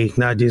the way,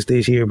 not just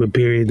this year, but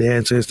period, the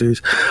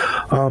ancestors.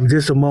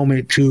 Just a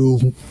moment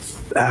to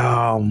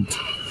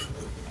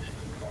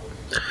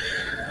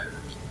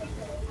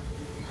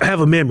have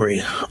a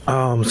memory,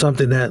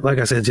 something that, like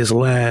I said, just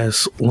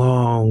lasts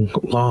long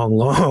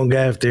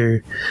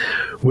after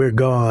we're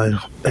gone.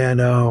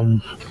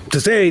 And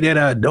to say that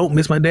I don't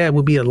miss my dad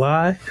would be a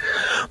lie,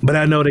 but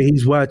I know that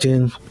he's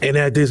watching, and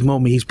at this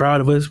moment he's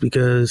proud of us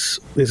because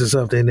this is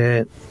something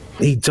that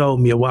he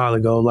told me a while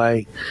ago,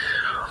 like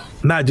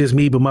not just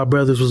me, but my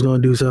brothers was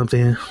going to do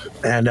something.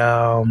 And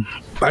I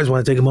just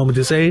want to take a moment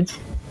to say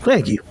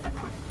thank you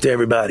to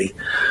everybody.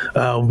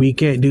 We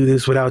can't do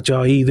this without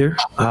y'all either.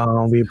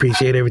 We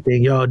appreciate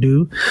everything y'all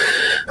do.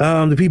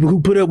 The people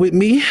who put up with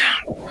me.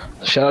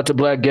 Shout out to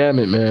Black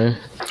Gamut, man.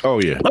 Oh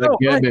yeah,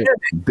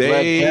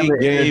 they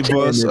gave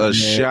us a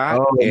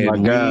shot,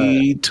 and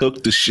we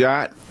took the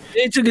shot.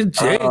 They took a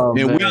chance,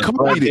 and we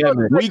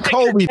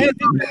Kobe'd it.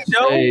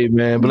 Hey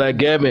man, Black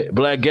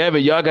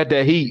Gamut, y'all got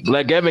that heat.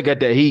 Black Gamut got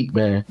that heat,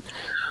 man.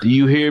 Do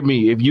you hear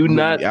me? If you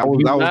not, I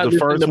was the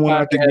first one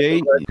out the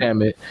gate.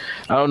 Damn it!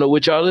 I don't know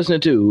what y'all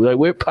listening to. Like,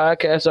 what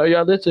podcasts are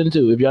y'all listening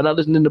to? If y'all not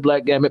listening to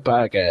Black Gamut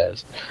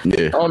podcast,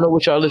 I don't know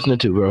what y'all listening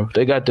to, bro.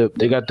 They got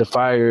the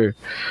fire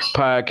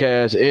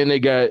podcast, and they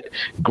got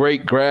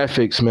great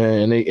graphics,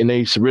 man. And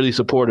they really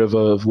supportive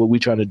of what we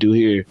trying to do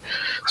here.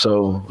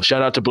 So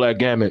shout out to Black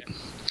Gamut,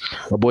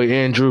 my boy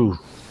Andrew.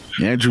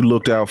 Andrew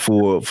looked out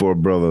for a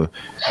brother.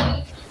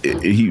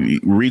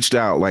 He reached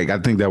out. Like I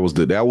think that was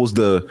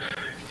the.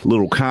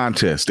 little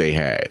contest they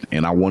had,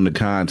 and I won the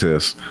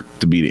contest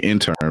to be the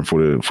intern for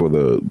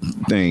the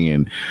thing.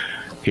 And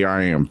here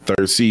I am,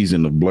 third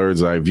season of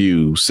Blurred's Eye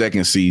View,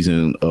 second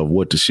season of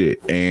What the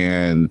Shit,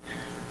 and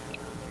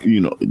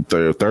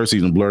third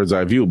season of Blurred's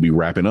Eye View will be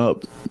wrapping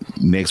up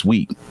next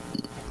week,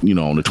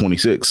 on the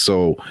 26th.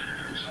 So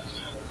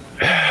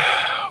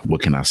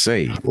what can I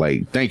say?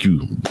 Like, thank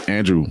you,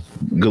 Andrew.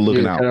 Good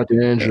looking out. Shout out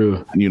to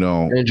Andrew.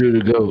 Andrew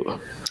the GOAT.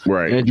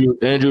 Right.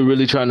 Andrew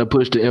really trying to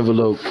push the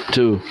envelope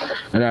too.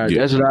 And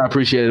that's what I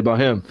appreciated about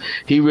him.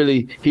 He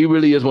really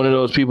is one of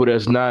those people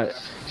that's not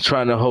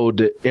trying to hold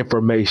the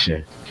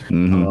information.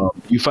 Mm-hmm.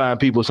 You find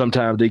people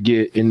sometimes they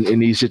get in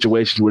these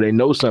situations where they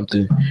know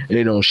something and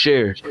they don't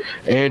share.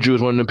 Andrew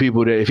is one of the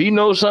people that if he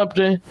knows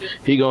something,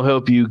 he gonna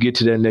help you get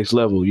to that next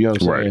level. You know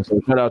what I'm saying? Right. So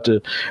shout out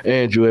to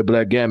Andrew at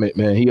Black Gamut,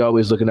 man. He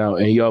always looking out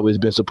and he always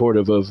been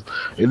supportive of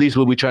at least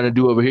what we trying to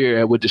do over here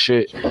at With the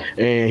Shit.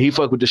 And he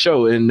fuck with the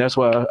show, and that's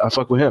why I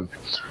fuck with him.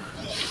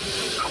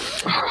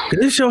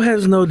 This show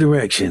has no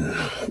direction.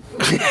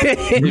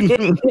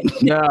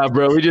 Nah,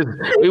 bro.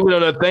 We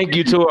want to thank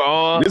you to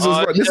all. This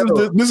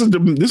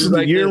is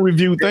the year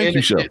review thank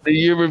you show. The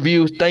year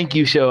review thank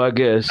you show, I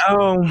guess.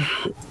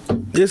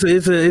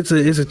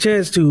 It's a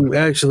chance to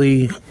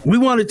actually. We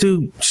wanted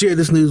to share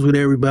this news with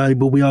everybody,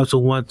 but we also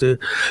want to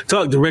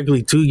talk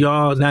directly to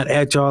y'all, not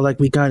at y'all like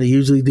we kind of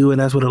usually do, and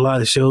that's what a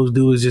lot of shows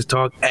do is just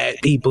talk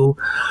at people,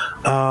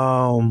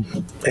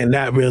 and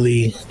not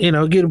really,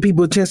 giving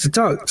people a chance to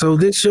talk. So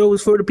this show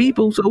is for the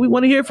people, so we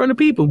want to hear from the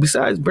people.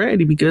 Besides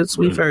Brandy, because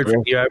we've heard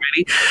from you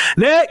already.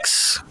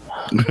 Next.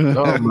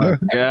 Oh my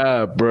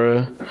God,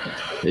 bro.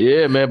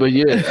 Yeah, man, but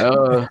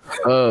yeah,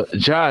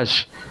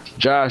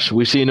 Josh,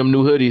 we seen them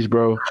new hoodies,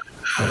 bro.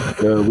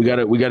 We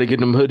gotta get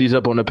them hoodies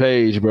up on the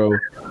page, bro.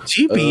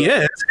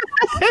 GPS.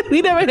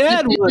 We never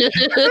had one.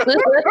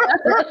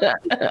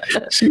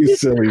 She's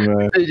silly,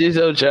 man. She's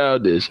so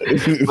childish.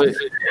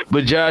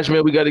 But Josh,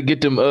 man, we gotta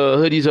get them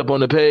hoodies up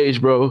on the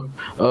page, bro.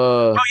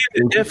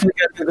 Definitely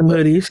gotta get them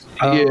hoodies.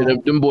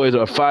 Them boys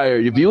are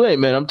fired. If you ain't,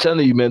 man, I'm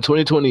telling you, man,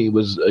 2020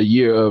 was a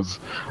year of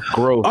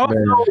growth,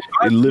 man.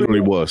 It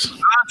literally was.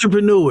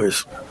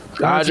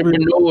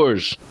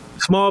 Entrepreneurs.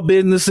 Small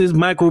businesses,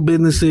 micro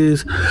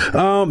businesses.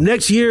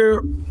 Next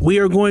year, we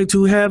are going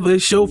to have a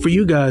show for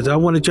you guys. I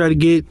want to try to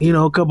get,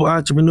 a couple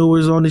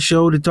entrepreneurs on the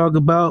show to talk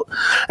about.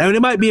 And it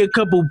might be a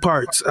couple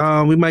parts.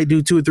 We might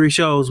do 2 or 3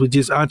 shows with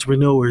just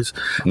entrepreneurs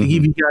to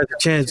give you guys a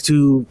chance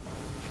to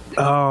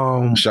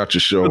shout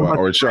your show out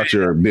or shout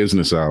your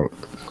business out.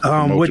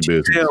 What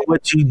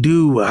you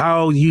do,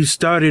 how you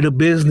started a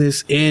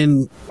business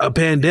in a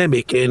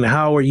pandemic, and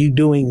how are you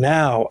doing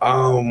now?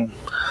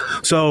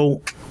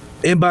 So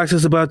inbox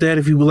us about that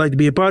if you would like to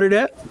be a part of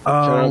that.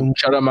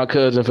 Shout out my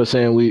cousin for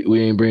saying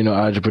we ain't bring no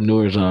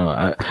entrepreneurs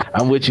on.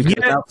 I'm with you.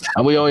 Yeah.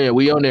 We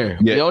on there.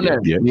 We on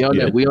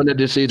there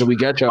this season. We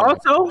got y'all.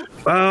 Also,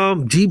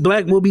 G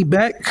Black will be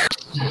back.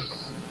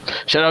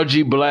 Shout out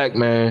G Black,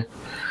 man.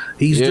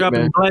 He's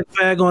dropping Black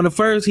Flag on the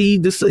 1st.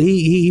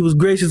 He was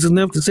gracious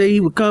enough to say he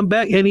would come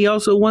back, and he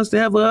also wants to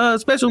have a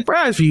special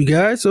prize for you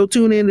guys. So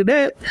tune into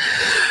that.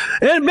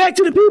 And back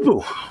to the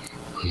people.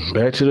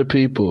 Back to the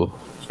people.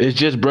 It's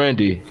just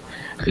Brandy.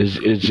 It's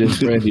just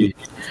Brandy.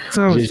 It's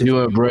just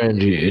you and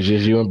Brandy. It's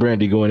just you and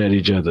Brandy going at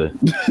each other.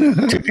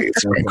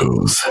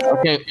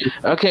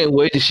 I can't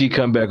wait till she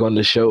come back on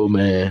the show,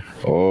 man.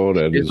 Oh,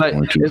 it's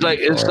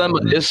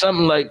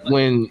something like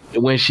when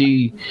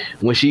she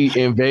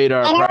invade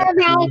our privacy.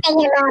 Brandy.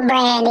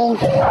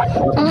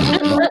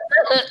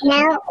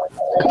 No,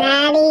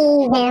 not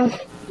even.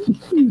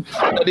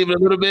 Not even a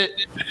little bit.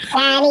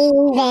 Not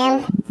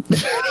even.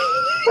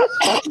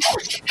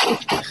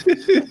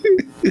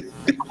 Shit.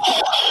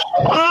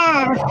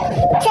 All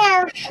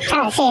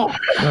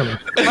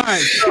right,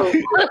 so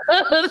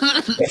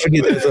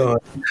forget this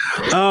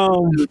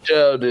on.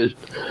 Childish.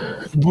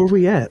 Where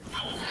we at?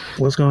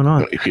 What's going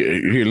on?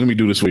 Here, let me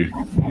do this for you.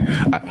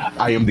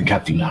 I am the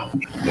captain now.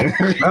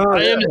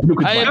 I am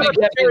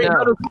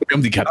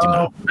the captain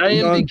now. I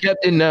am the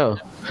captain now.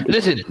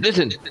 Listen.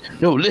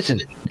 No,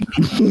 listen.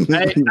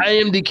 I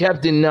am the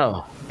captain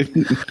now.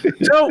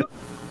 So,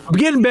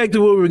 getting back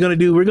to what we're gonna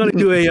do,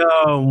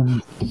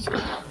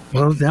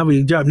 now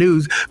we drop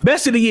news.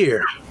 Best of the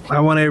year. I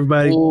want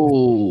everybody,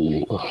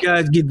 you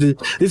guys,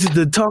 this is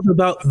to talk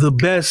about the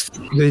best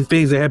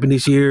things that happened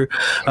this year.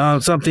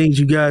 Some things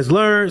you guys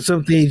learned,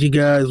 some things you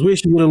guys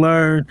wish you would have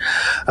learned.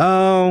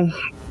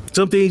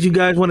 Some things you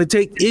guys want to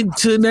take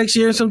into next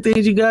year, some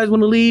things you guys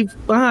want to leave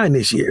behind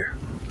this year.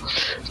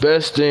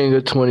 Best thing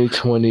of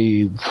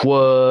 2020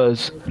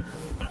 was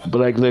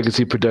Black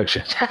Legacy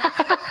Productions.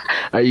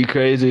 Are you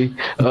crazy?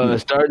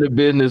 Starting a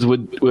business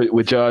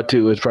with y'all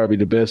too is probably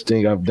the best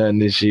thing I've done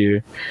this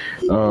year.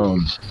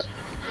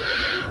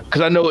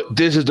 Because I know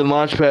this is the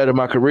launch pad of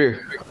my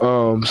career.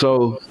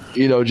 So,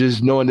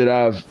 just knowing that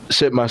I've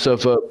set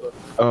myself up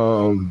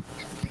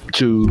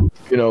to,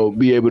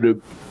 be able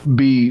to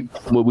be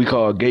what we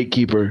call a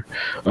gatekeeper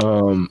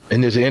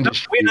in this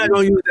industry. We're not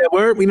going to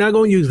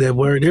use that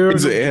word.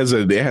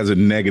 It has a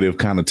negative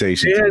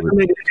connotation. It has a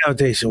negative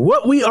connotation.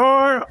 What we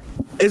are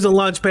is a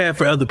launch pad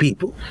for other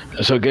people.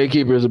 So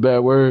gatekeeper is a bad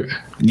word.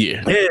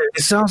 Yeah. Yeah,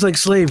 it sounds like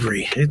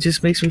slavery. It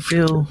just makes me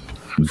feel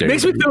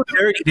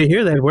dirty to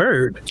hear that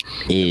word.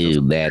 Ew,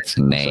 that's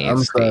nasty.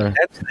 I'm sorry.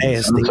 That's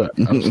nasty.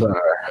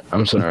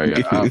 I'm sorry.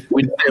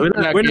 We're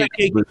not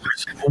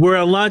gatekeepers. We're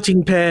a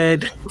launching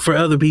pad for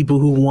other people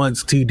who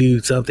wants to do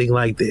something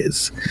like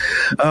this.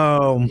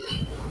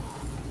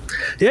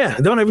 Yeah,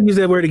 don't ever use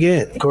that word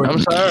again, Courtney.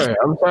 I'm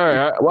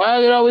sorry. Why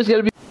did it always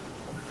gotta be?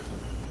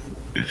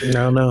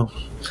 No.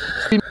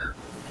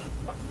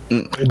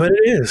 But it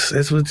is.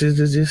 That's what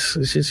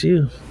it's just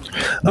you.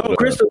 Oh,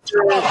 Crystal.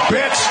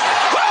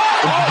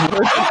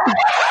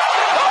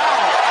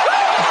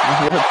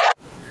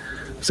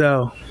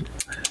 So,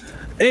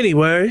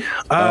 anyway,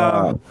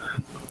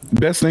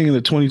 best thing in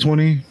the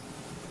 2020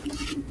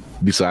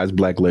 besides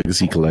Black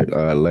Legacy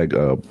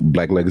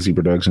Black Legacy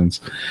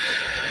Productions.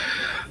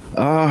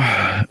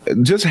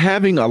 Just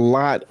having a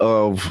lot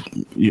of,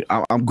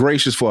 I'm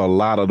gracious for a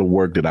lot of the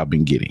work that I've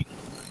been getting.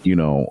 You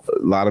know,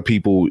 a lot of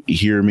people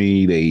hear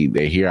me.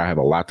 They hear I have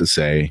a lot to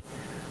say,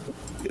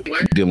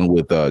 dealing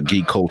with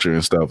geek culture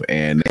and stuff,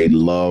 and they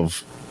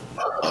love.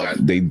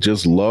 They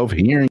just love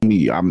hearing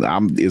me.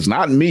 It's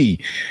not me.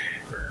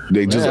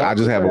 I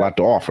just have a lot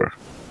to offer.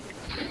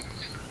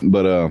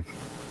 But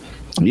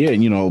yeah,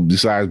 you know,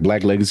 besides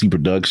Black Legacy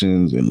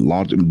Productions and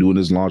doing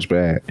this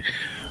Launchpad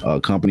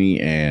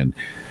company and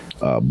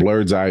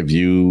Blurred's Eye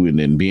View, and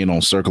then being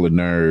on Circle of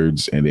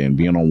Nerds, and then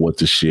being on What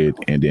the Shit,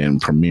 and then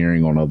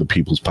premiering on other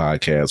people's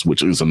podcasts,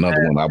 which is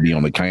another one. I'll be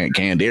on the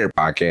Canned Air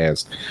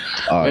podcast.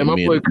 Man, my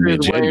boy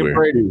Chris Wayne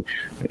Brady.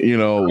 You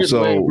know, Chris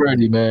so Wayne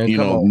Brady, man, you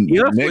know,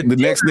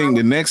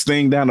 the next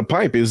thing down the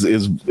pipe is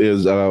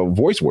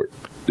voice work.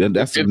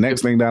 That's the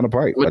next thing down the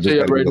pipe. I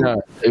just right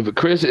now, if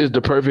Chris is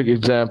the perfect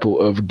example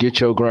of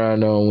get your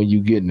grind on when you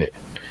getting it.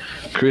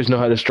 Chris know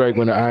how to strike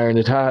when the iron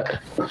is hot.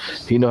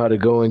 He know how to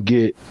go and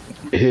get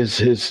his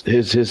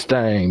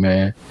thing,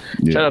 man.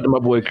 Yeah. Shout out to my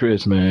boy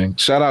Chris, man.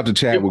 Shout out to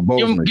Chadwick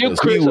Boseman. Give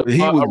Chris a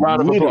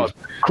round of applause.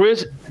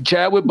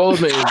 Chadwick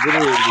Boseman is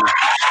literally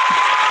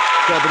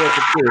clap it up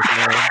for Chris,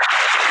 man.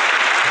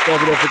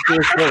 Clap it up for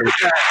Chris first.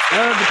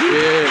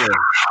 Yeah.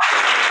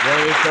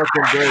 Wayne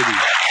fucking Brady.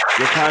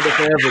 Wakanda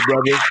forever,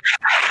 brother.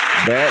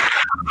 That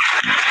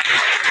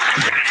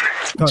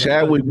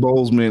Chadwick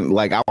Boseman,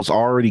 like I was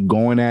already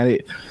going at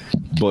it,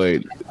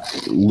 but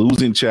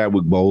losing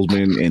Chadwick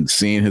Boseman and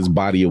seeing his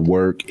body of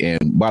work,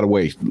 and by the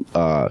way,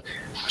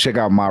 check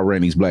out Ma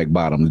Rainey's Black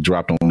Bottom. It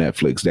dropped on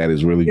Netflix. That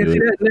is really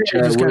good.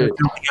 That's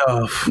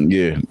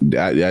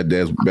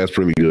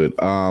pretty good.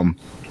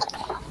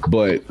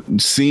 But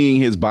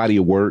seeing his body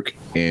of work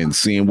and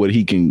seeing what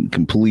he can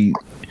complete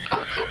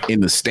in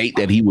the state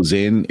that he was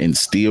in and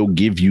still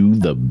give you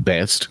the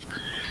best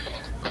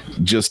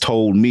just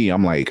told me,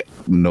 I'm like,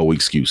 no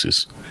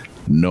excuses.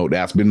 No,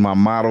 that's been my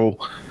motto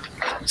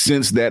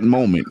since that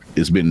moment.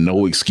 It's been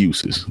no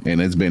excuses,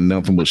 and it's been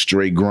nothing but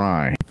straight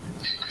grind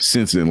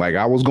since then. Like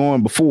I was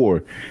going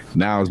before,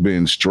 now it's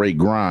been straight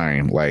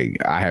grind. Like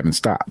I haven't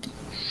stopped.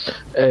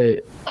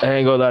 Hey, I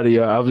ain't gonna lie to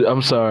y'all.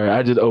 I'm sorry.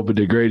 I just opened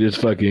the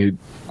greatest fucking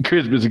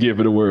Christmas gift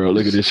in the world.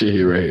 Look at this shit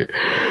here right here.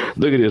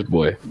 Look at this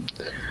boy.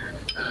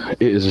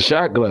 It is a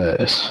shot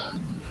glass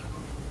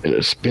and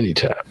a spinny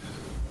top.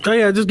 Oh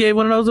yeah, I just gave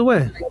one of those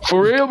away.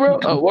 For real, bro?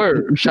 Oh,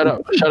 word. Shout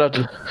out.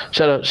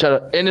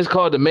 And it's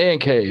called the Man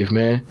Cave,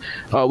 man.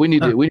 Oh, we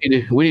need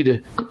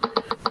to.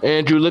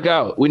 Andrew, look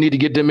out. We need to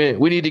get them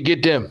in. We need to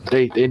get them.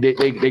 They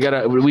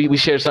gotta. We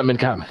share something in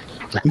common.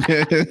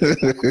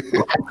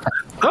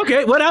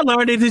 Okay, what I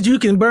learned is that you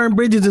can burn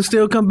bridges and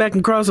still come back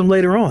and cross them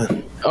later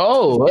on.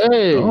 Oh,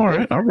 hey.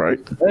 All right.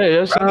 Hey,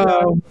 that's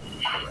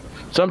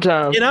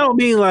sometimes. And I don't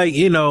mean like,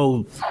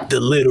 the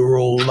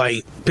literal,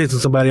 like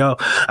pissing somebody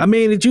off. I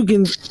mean that you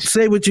can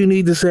say what you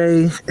need to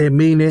say and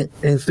mean it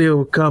and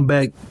still come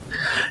back.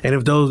 And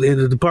if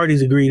the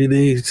parties agree that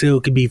it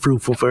still can be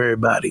fruitful for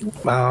everybody.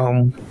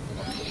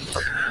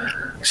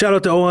 Shout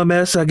out to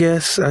OMS, I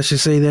guess. I should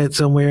say that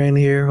somewhere in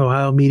here.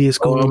 Ohio Media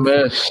School.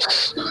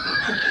 OMS.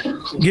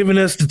 Giving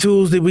us the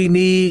tools that we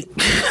need.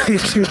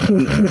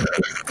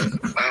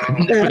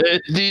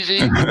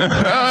 DG,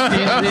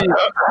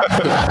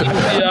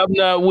 I'm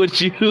not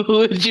with you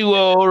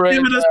all right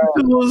Giving us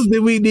the tools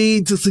that we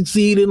need to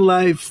succeed in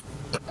life.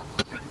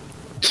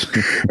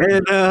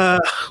 And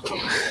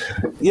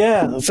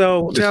yeah,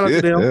 so shout out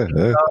to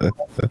them.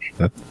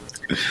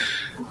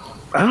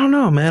 I don't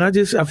know, man. I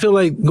feel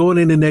like going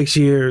into next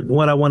year,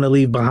 what I want to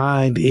leave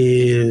behind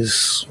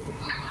is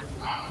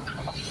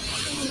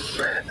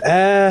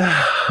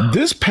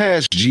this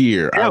past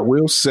year, I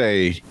will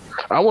say,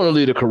 I want to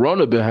leave the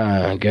corona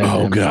behind.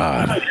 Oh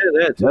God,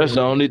 that's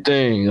the only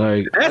thing.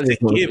 Like that's a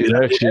given.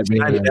 That's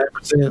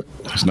 99%.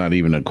 It's not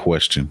even a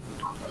question.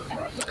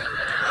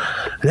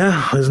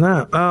 No, it's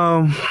not.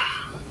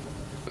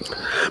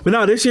 But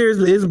no, this year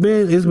it's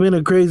been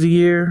a crazy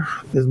year.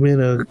 It's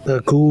been a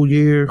cool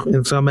year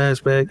in some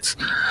aspects.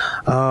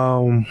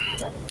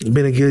 It's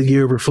been a good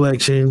year of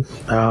reflection.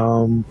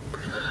 I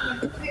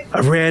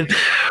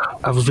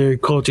was very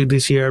cultured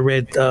this year. I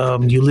read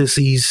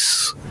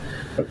Ulysses.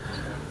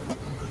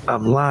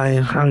 I'm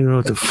lying. I don't even know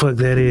what the fuck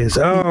that is.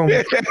 It sounded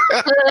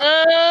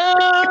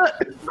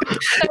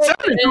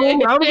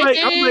cool. I was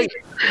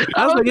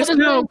like, it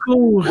sounds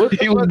cool.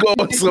 He was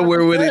going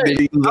somewhere with it. And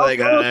he was like,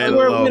 I was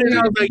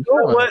like, you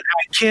know what?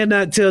 I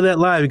cannot tell that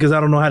live because I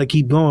don't know how to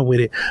keep going with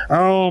it.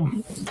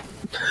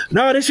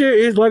 No, this year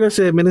is, like I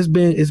said, man,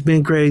 it's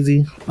been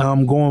crazy.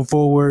 Going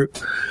forward,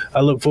 I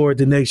look forward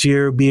to next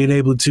year being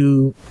able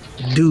to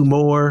do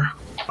more,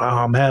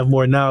 have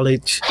more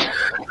knowledge,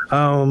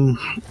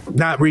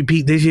 not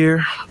repeat this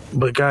year,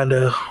 but kind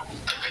of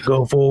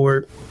go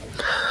forward.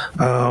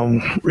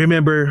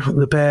 Remember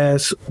the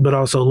past, but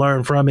also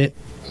learn from it.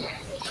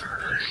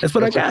 That's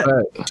what I got.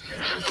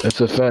 That's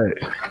a fact.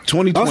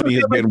 2020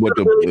 has been what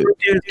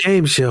the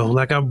game show.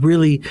 Like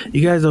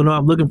you guys don't know.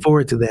 I'm looking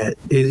forward to that.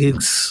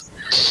 It's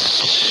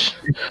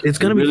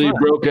gonna be really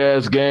fun. broke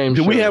ass game.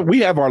 We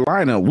have our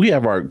lineup. We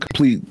have our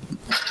complete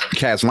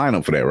cast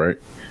lineup for that, right?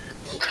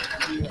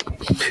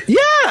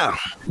 Yeah,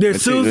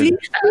 there's Susie,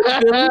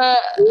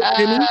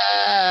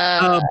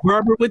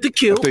 Barbara with the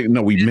kill. I think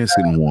no, we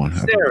missing one.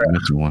 Sarah.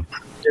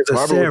 There's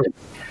a Sarah.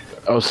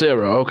 Oh,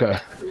 Sarah. Okay.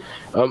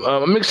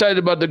 I'm excited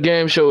about the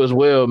game show as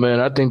well, man.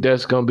 I think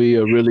that's gonna be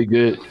a really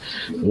good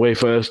way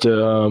for us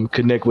to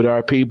connect with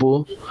our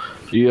people.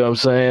 You know what I'm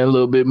saying? A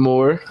little bit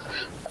more.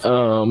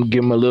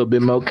 Give them a little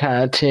bit more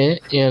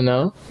content. You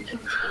know,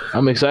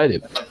 I'm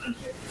excited.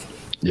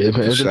 Yeah,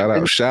 man.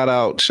 Shout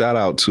out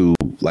to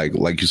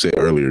like you said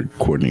earlier,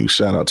 Courtney.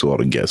 Shout out to all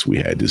the guests we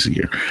had this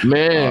year,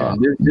 man.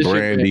 This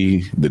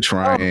Brandy, the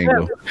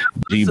Triangle,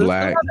 G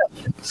Black.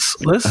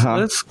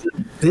 Let's.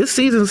 This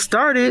season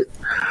started.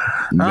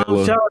 Shout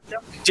out to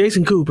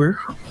Jason Cooper.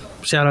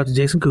 Shout out to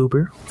Jason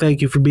Cooper.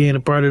 Thank you for being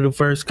a part of the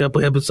first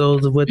couple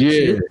episodes of what.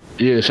 Yeah.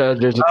 Shout out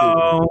to Jason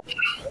Cooper.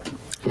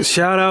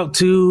 Shout out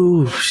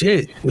to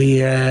we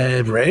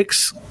had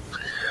Rex.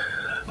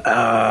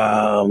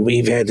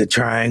 We've had the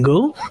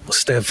Triangle,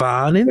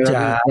 Stefan and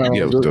Ty.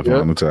 Yeah,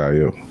 Stefan and Ty,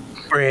 yeah.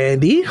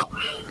 Brandy,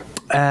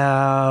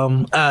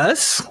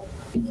 us,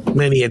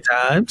 many a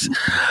times.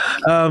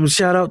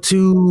 Shout out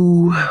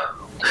to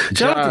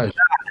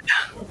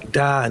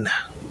Don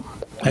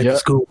at the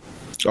school.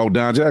 Oh,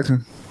 Don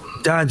Jackson.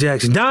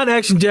 Don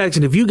Action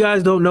Jackson. If you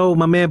guys don't know,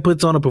 my man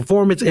puts on a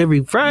performance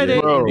every Friday.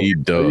 Bro, he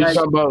does. You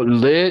talking about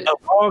lit?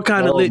 All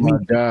kind of lit. Oh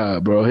my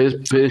god, bro, his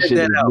shit is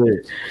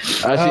lit.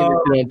 I seen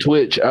it on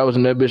Twitch. I was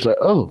in that bitch like,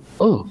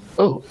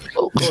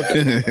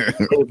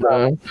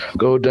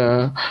 go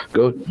down.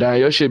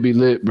 Your shit be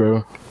lit,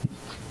 bro.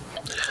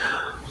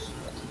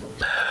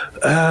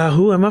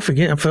 Who am I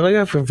forgetting? I feel like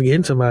I'm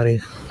forgetting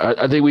somebody.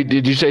 I think we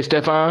did. You say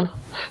Stefan?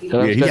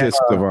 Yeah, he said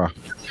Stefan.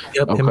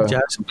 Yep, him and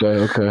Josh.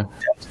 Okay.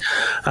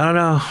 I don't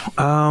know.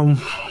 I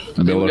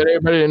think we got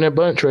everybody in that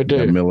bunch right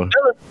there.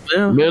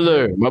 Yeah,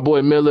 Miller, my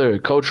boy Miller,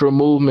 cultural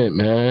movement,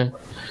 man.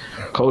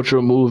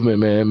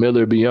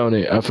 Miller be on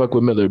it. I fuck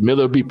with Miller.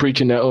 Miller be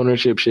preaching that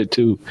ownership shit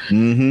too.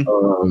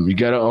 Mm-hmm. You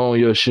gotta own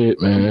your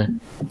shit,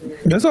 man.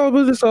 That's all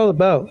what it's all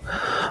about.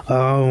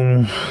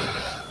 I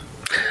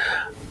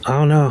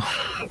don't know.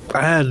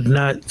 I had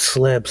not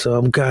slept, so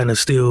I'm kind of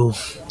still.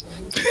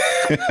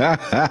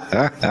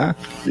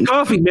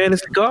 Coffee, man.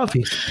 It's the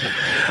coffee.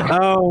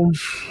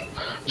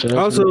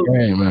 Also,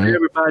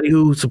 everybody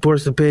who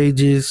supports the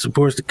pages,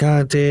 supports the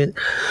content,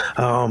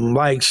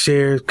 likes,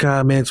 shares,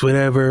 comments,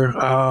 whatever.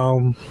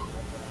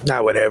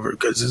 Not whatever,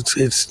 because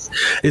it's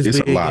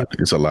a lot.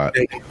 It's a lot.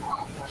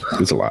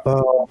 It's a lot.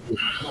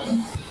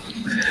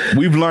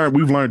 We've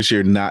learned this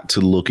year not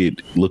to look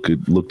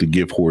the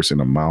gift horse in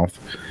the mouth.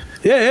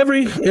 Yeah,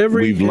 every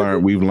we've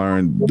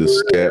learned the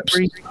steps.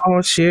 Every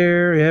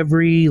share,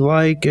 every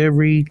like,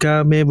 every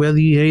comment, whether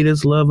you hate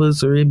us, love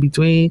us, or in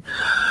between,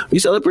 we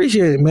still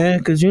appreciate it, man.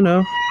 Because you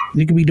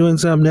could be doing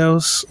something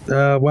else,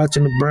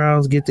 watching the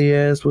Browns get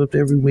their ass whipped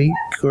every week,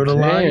 or the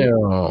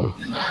Lions.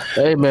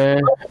 Hey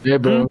man,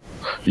 bro,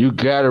 you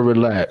gotta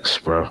relax,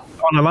 bro.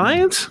 On the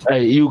Lions?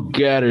 Hey, you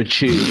gotta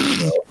chill. On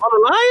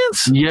the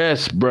Lions?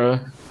 Yes, bro.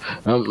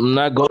 I'm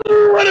not going.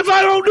 What if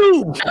I don't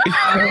do? What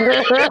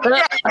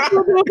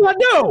if I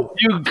do?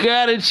 You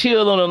gotta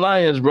chill on the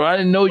Lions, bro. I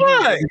didn't know you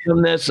were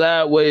coming that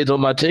sideways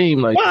on my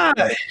team like Why?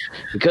 That.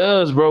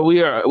 Because, bro,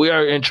 we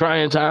are in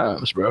trying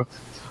times, bro.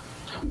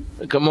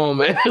 Come on,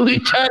 man.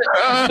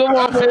 Come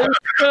on, man.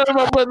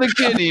 My brother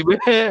Kitty,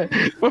 man.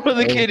 My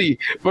brother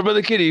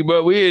Kitty,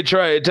 bro. We in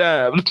trying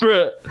times,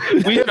 bro.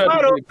 What you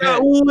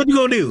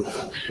gonna do?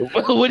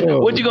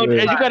 What you gonna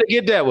do? You gotta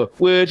get that one.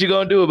 What you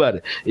gonna do about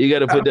it? You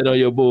gotta put that on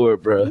your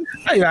board, bro.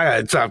 Hey, I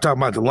gotta stop talking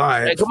about the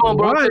Lions. Hey, come on,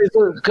 bro.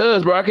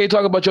 Cause, bro, I can't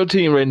talk about your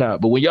team right now.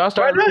 But when y'all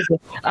start losing,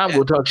 I'm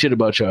gonna talk shit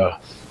about y'all.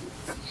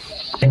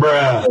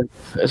 Bruh.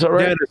 That's all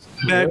right. That is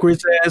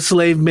backwards ass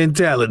slave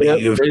mentality.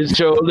 Yep, it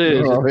sure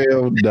is. Oh,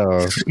 hell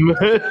no.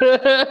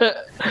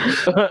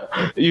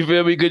 You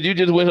feel me? Because you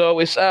just went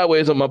always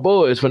sideways on my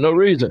boys for no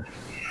reason.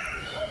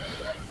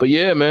 But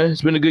yeah, man,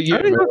 it's been a good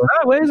year.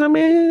 Sideways. I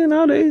mean,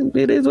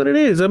 it is what it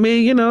is. I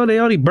mean, they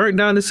only burnt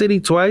down the city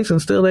twice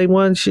and still ain't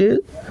won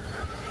shit.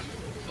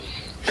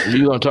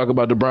 You gonna talk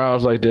about the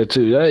Browns like that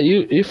too? Yeah,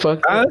 you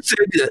fucked I up. said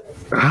that.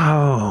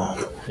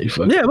 Oh, You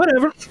fucked yeah, up.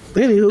 whatever.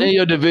 Anywho, In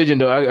your division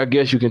though, I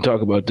guess you can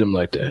talk about them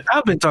like that.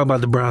 I've been talking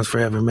about the Browns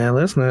forever, man.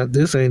 This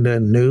ain't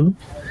nothing new.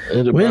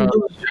 And the Win, Browns,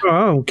 lose,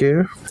 draw, I don't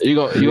care. you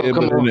gonna Yeah,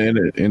 come but on.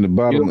 in the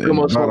bottom, You gonna come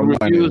on some line,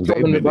 reviews they've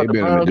talking been, about they've the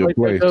been in a Browns good like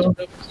place. that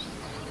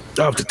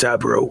though? Off the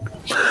top rope.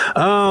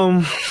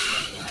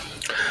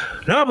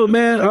 No, but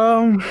man,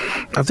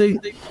 I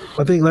think,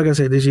 like I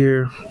said, this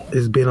year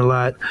has been a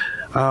lot.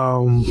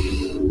 Can't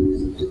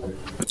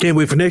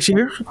wait for next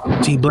year.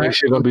 T Black.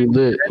 Next year gonna be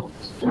lit.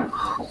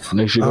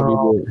 Next year gonna be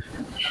lit.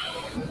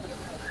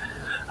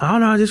 I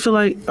don't know. I just feel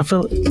like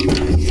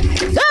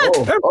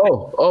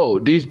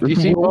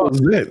DC What was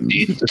that?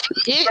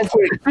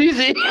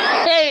 DC.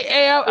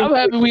 Hey, I'm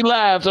happy we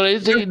live, so they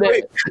see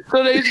that.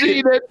 So they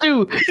see that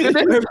too.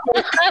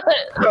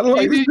 An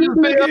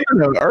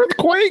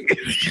earthquake?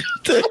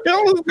 What the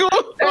hell is going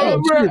Hey,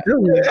 on? bro, I was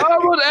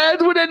about to ask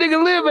where that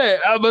nigga live at.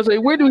 I was about to say,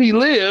 where do he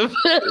live?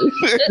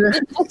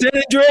 San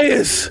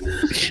Andreas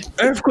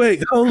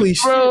earthquake. Holy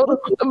shit! Bro,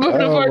 Oh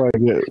my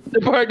God. the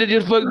part that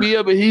just fucked me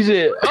up, and he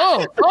said,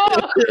 "Oh."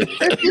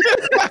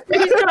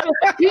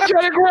 he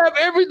trying to grab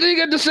everything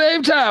at the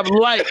same time,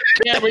 like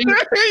camera.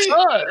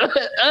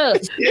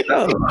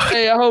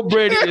 Hey, I hope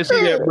Brady didn't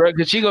see that, bro,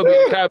 because she gonna be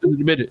in the comments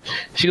in a minute.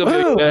 She gonna be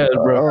in the comments,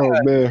 bro. Oh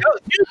man.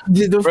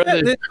 The fact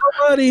Brother. that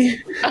nobody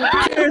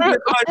cares about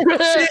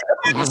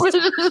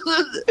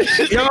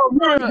shit. Yo,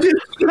 bro,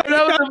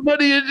 That was the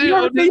funniest shit. you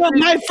ever see your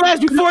life flash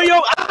before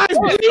your eyes?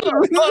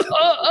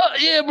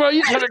 Yeah, bro,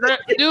 you trying to grab?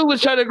 Dude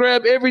was trying to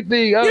grab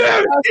everything. I was You like,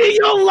 ever see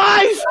your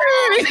life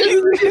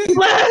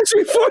flash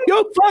before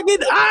your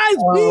fucking eyes?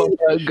 oh Man?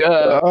 my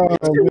god, Oh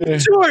man.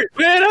 Short,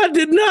 man. I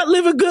did not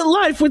live a good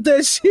life with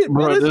that shit,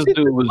 bro, man. this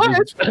dude was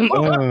just. I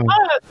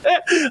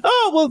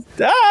almost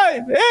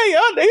died. Hey,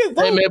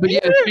 Hey man, but yeah,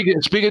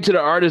 speaking to the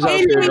artists out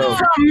there though.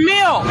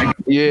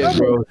 Yeah,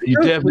 bro, you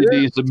definitely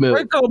need some milk.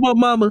 I call my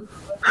mama.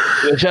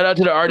 Yeah, shout out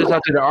to the artists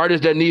out there, the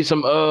artists that need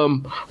some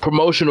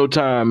promotional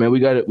time, man. We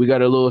got a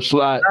little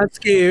slot. Not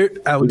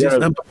scared. I was just We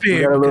got a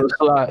unprepared. little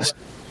slot.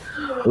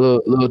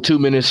 Little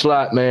 2-minute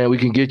slot, man. We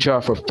can get y'all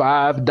for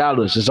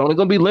 $5. It's only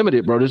gonna be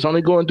limited, bro. It's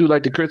only going through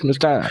like the Christmas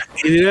time.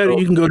 Either that or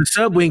you can go to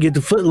Subway and get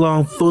the foot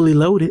long fully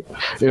loaded.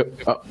 Yeah,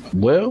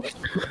 well.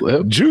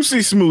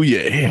 Juicy Smooth,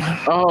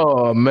 yeah.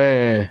 Oh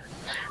man,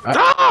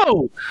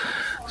 Oh!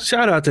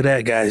 Shout out to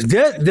that, guys.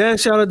 That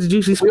shout out to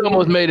Juicy we Smooth.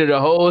 almost made it a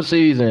whole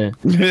season.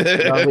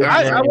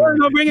 I wasn't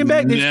gonna bring him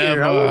back this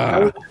year.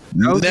 I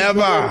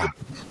Never.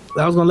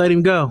 was gonna let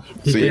him go.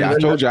 See, I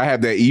told you I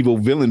have that evil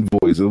villain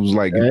voice. It was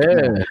like,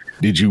 Yeah.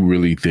 did you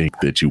really think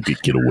that you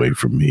could get away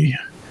from me?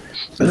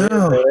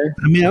 No.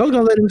 I mean, I was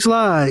gonna let him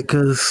slide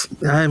because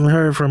I haven't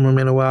heard from him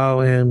in a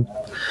while, and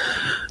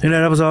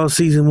that was all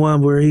season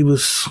one where he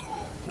was.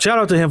 Shout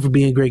out to him for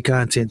being great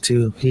content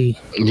too. He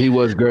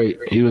was great.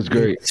 He was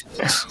great.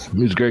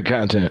 He was great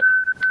content.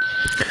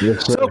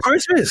 Yes, sir. So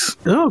Christmas.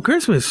 Oh,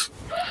 Christmas.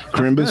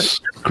 Crimbus?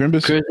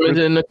 Christmas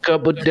in a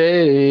couple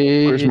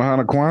days. Chris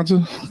Mahana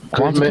Kwanzaa?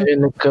 Christmas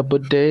in a couple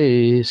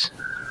days.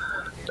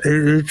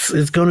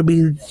 It's gonna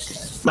be.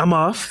 I'm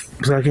off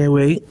because I can't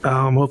wait.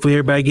 Hopefully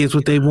everybody gets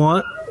what they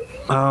want.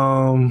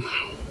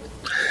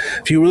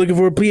 If you were looking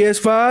for a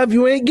PS5,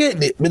 you ain't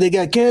getting it. But they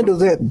got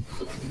candles at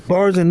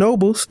Barnes and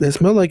Nobles that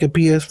smell like a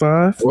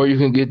PS5. Or you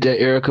can get that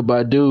Erica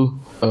Badu,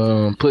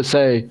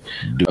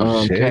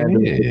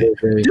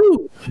 candle.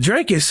 Dude,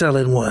 Drake is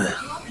selling one.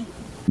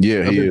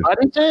 Yeah, he is.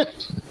 Body scent?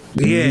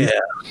 Yeah,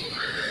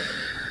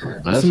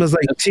 That's- smells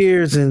like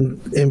tears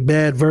and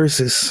bad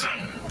verses.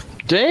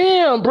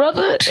 Damn,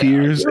 brother.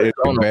 Tears and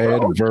On the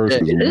bad road.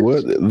 verses. Yeah.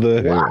 What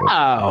the hell?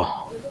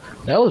 Wow.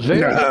 That was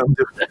very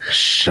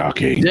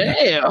Shocking.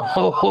 damn,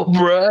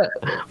 bruh.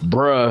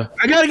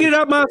 I gotta get it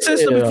out my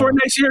system Yeah. before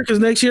next year because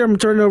next year I'm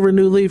turning over a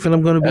new leaf and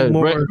I'm gonna be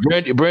more.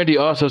 Brandy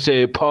also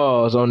said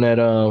pause on that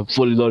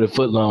fully loaded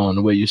footlong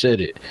the way you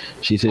said it.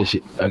 She said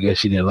I guess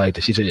she didn't like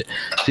that. She said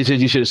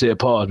you should have said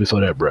pause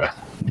before that, bruh.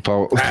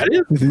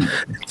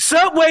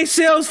 Subway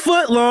sells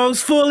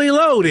footlongs fully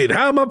loaded.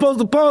 How am I supposed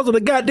to pause on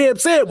a goddamn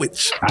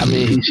sandwich? I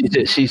mean,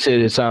 she said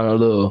it sounded a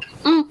little.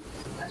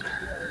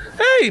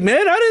 Hey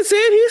man, I didn't say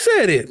it. He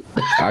said it.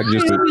 I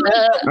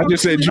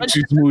just said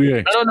Juicy Smooth, yeah.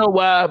 I don't know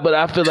why, but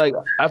I feel like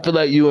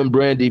you and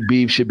Brandy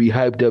beef should be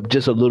hyped up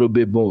just a little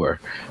bit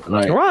more.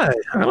 Like Why?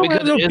 I don't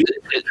have because no beef.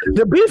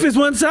 The beef is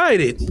one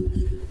sided.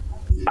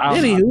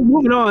 Anywho,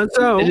 moving on.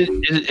 So is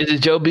it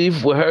Joe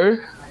beef with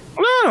her?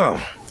 no.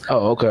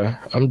 Oh, okay.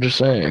 I'm just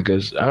saying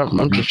because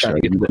I'm just trying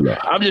to get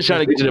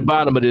to the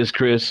bottom of this,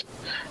 Chris.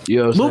 You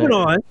know what I'm Moving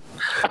saying?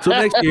 on. So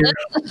next year,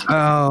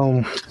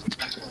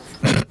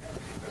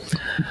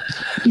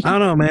 I don't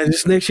know, man.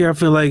 Just next year, I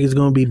feel like it's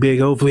gonna be big.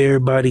 Hopefully,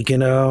 everybody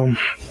can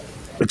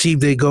achieve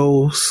their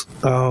goals,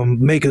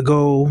 make a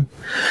goal,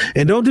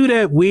 and don't do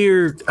that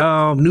weird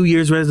New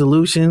Year's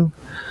resolution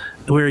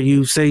where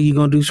you say you're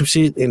gonna do some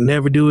shit and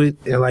never do it,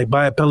 and like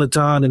buy a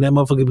Peloton and that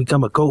motherfucker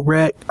become a coat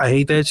rack. I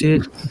hate that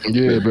shit.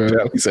 Yeah, bro.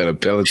 He said a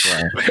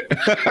Peloton.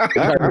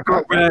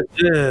 Coat rack,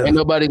 yeah. Ain't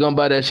nobody gonna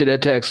buy that shit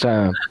at tax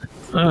time.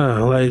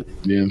 Like,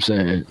 You know what I'm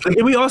saying?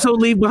 can we also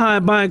leave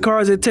behind buying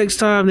cars at text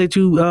time that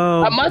you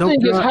My don't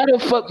thing is, drive? how the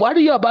fuck? Why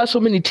do y'all buy so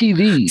many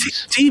TVs?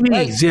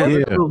 TVs, yeah.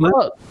 What the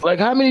fuck? Like,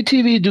 how many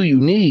TVs do you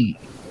need?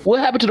 What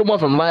happened to the one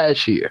from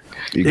last year?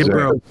 It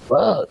broke.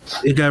 Fuck.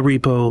 It got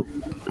repoed.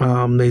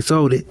 They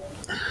sold it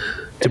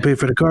to pay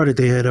for the car that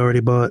they had already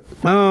bought.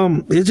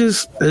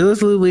 Let's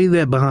leave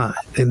that behind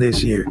in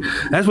this year.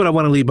 That's what I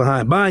want to leave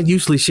behind. Buying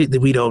useless shit that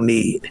we don't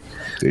need.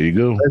 There you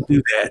go. Let's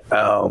do that.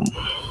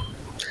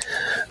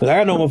 But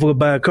I know if we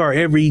buy a car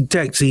every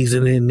tax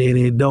season and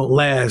it don't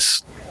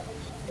last.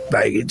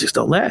 Like, it just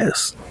don't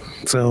last.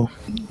 So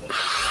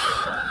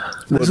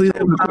let's leave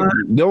that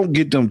behind. Don't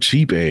get them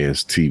cheap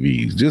ass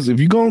TVs. Just if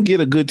you're gonna get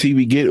a good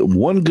TV, get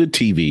one good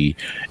TV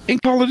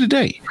and call it a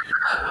day.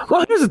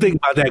 Well, here's the thing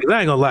about that, because I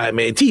ain't gonna lie,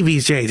 man.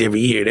 TVs change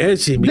every year. That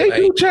shit be They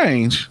like, do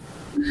change.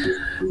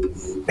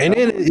 and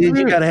then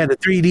you gotta have the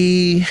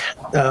 3D,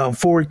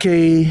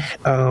 4K,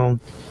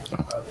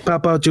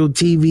 pop out your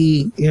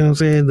TV. You know what I'm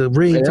saying? The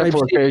ring That type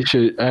 4K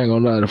shit, I ain't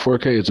gonna lie, the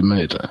 4K is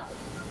amazing.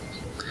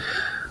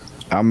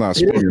 I'm not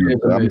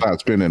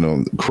spending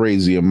a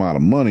crazy amount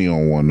of money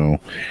on one though.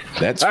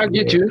 I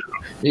get you.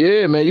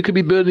 Yeah, man. You could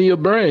be building your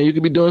brand. You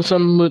could be doing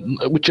something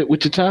with your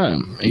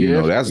time. You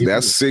know, that's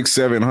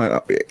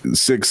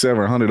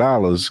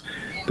 $600-$700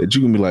 that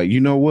you can be like, you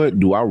know what?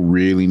 Do I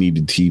really need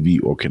the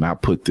TV, or can I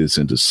put this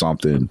into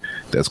something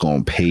that's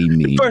gonna pay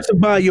me? First to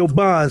buy your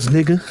bonds,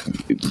 nigga.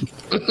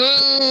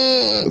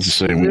 It's a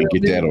shame we didn't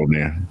get that on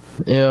there.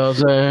 You know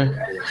what I'm saying?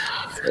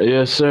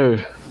 Yes,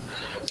 sir.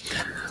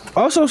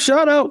 Also,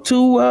 shout out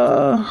to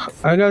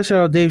I gotta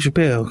shout out Dave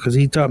Chappelle, because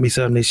he taught me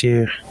something this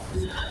year.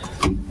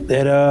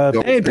 That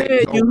if they ain't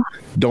paying you,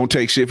 don't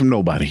take shit from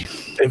nobody.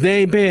 if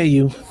they ain't paying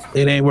you,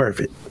 it ain't worth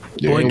it.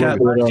 Yeah, Boycott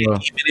my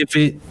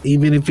shit,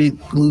 even if it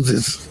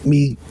loses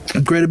me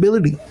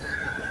credibility.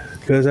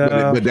 Because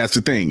but that's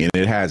the thing, and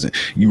it hasn't.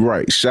 You're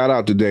right. Shout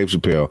out to Dave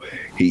Chappelle.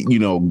 He,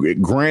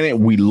 granted,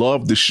 we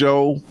loved the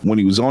show when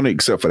he was on it,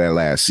 except for that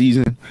last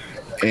season.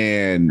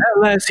 And that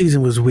last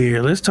season was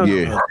weird. Let's talk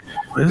about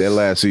it. That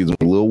last season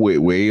was a little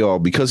way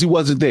off because he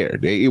wasn't there.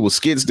 It was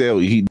skits that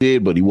he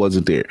did, but he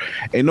wasn't there.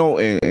 And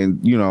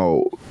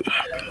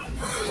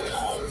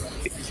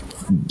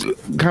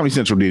Comedy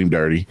Central did him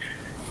dirty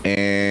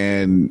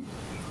and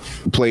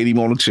played him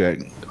on a check.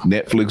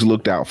 Netflix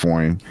looked out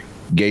for him,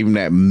 gave him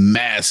that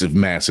massive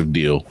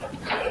deal.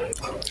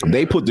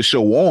 They put the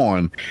show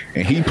on,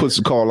 and he puts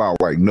the call out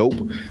like, "Nope,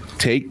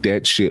 take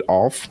that shit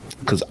off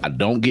because I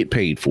don't get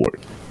paid for it."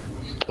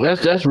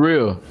 That's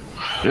real.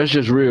 That's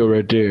just real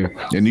right there.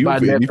 And if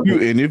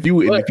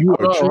you are a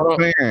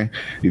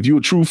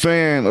true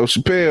fan of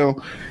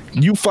Chappelle,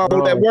 you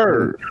follow that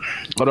word.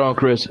 Hold on,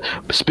 Chris.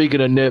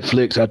 Speaking of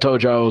Netflix, I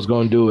told y'all I was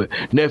gonna do it.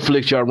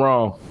 Netflix, y'all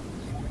wrong.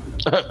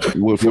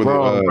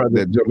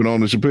 That jumping on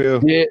the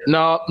Chappelle? Yeah,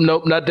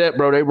 nope, not that,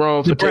 bro. They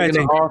wrong for taking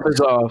the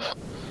Office off.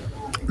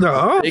 The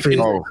Office?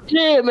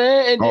 Yeah,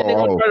 man. And then they're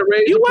gonna try to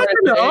raise you the watching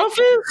The price.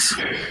 Office?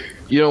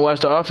 You don't watch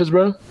The Office,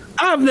 bro?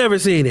 I've never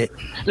seen it.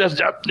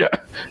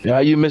 Yeah,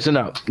 you missing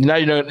out. Now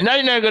you're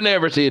not gonna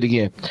ever see it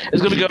again.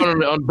 It's gonna be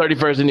going on the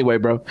 31st anyway,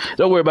 bro.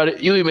 Don't worry about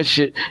it. You ain't miss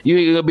shit. You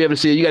ain't gonna be able to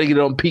see it. You gotta get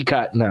it on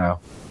Peacock now.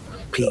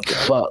 Peacock.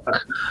 Fuck.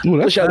 Ooh,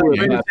 that's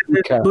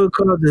That book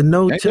called The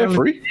No Ain't that Telling.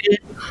 free?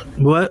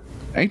 What?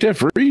 Ain't that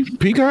free?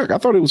 Peacock? I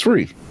thought it was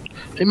free.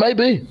 It might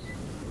be.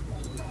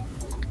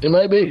 It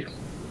might be.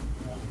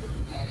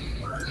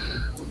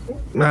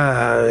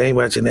 Nah, I ain't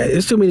watching that.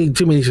 It's too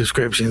many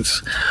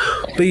subscriptions.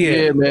 But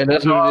Yeah, man.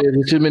 That's what it is.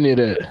 There's too many of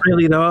that.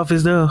 really The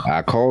Office though.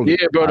 I called Yeah,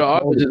 it. bro. The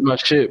Office is my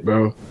shit,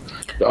 bro.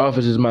 The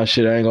Office is my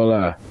shit. I ain't gonna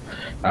lie.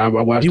 I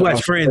watch. You The watch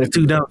Office. Friends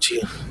too, don't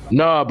you?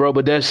 Nah, bro.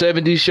 But that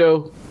 70s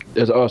show,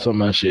 that's also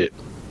my shit.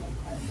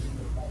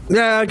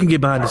 Yeah, I can get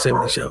behind the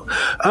 70 show.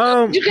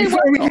 You can't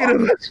Before we get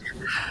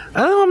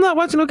I'm not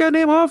watching no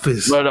goddamn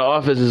Office. Bro, The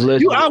Office is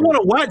legendary. I want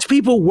to watch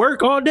people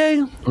work all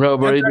day. Bro,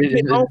 After I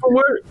get home from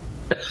work.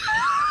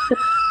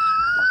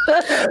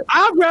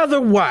 I'd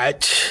rather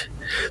watch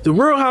The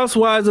Real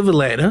Housewives of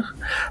Atlanta.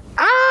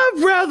 I'd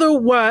rather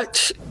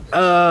watch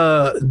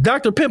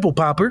Dr. Pimple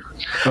Popper.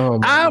 Oh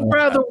my I'd God.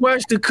 rather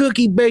watch the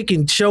Cookie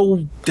Bacon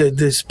Show, the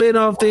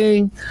spinoff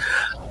thing.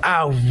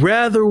 I'd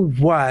rather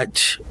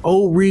watch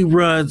old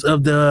reruns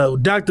of the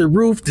Dr.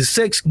 Ruth, the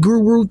sex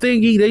guru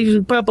thingy. They used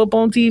to pop up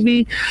on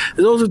TV.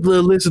 Those are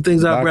the list of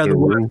things I'd rather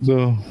watch.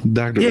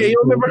 Dr. Yeah, you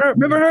remember her?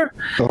 Remember her?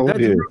 Oh, Dr.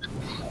 yeah. Ruth,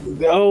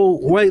 the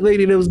old white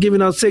lady that was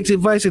giving out sex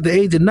advice at the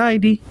age of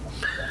 90.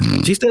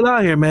 She's still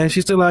out here, man.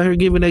 She's still out here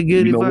giving that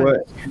good advice.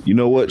 You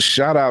know what?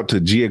 Shout out to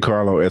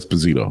Giancarlo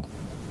Esposito.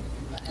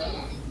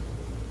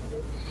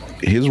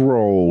 His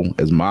role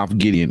as Moff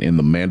Gideon in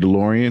The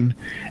Mandalorian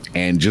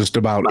and just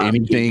about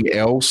anything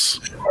else,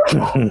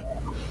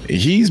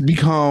 he's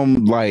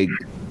become like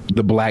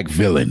the black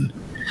villain.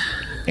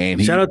 And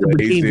he Shout out to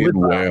plays Bakeem it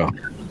well.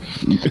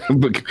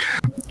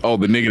 Oh,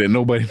 the nigga that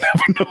nobody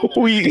never know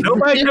who he is.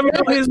 Nobody never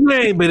know his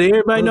name, but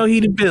everybody know he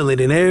the villain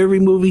in every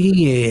movie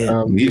he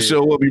in. He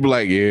show up, he be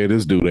like, "Yeah,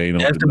 this dude ain't."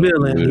 That's the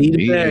villain. He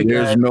the bad guy.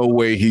 There's no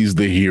way he's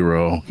the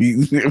hero.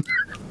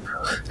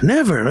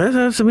 Never.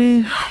 That's I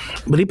mean,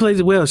 but he plays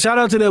it well. Shout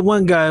out to that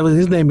one guy.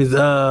 His name is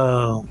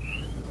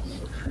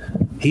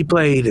he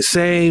played the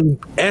same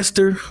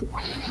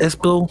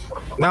Espo.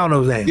 I don't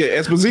know his name.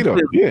 Yeah, Esposito.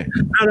 Yeah.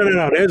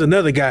 No. There's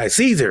another guy,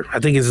 Caesar. I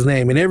think is his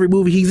name. In every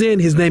movie he's in,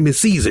 his name is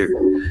Caesar.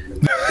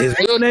 His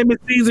real name is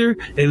Caesar,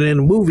 and in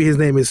the movie his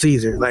name is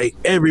Caesar. Like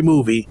every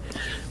movie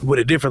with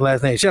a different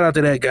last name. Shout out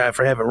to that guy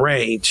for having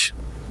range.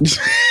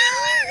 Just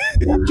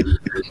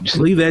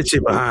leave that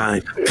shit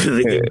behind.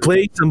 He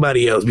played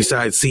somebody else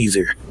besides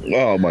Caesar.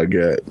 Oh my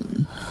God.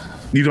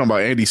 You talking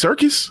about Andy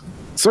Serkis?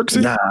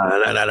 Serkis?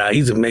 Nah.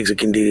 He's a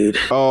Mexican dude.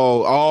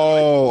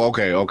 Oh,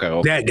 okay.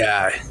 That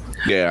guy.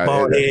 Yeah,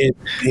 bald head,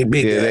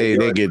 big guy.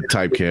 They get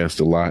typecast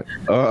a lot.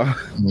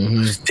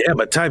 Damn,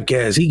 a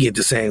typecast, he get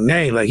the same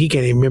name. Like he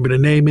can't even remember the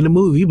name in the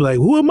movie. He be like,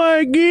 "Who am I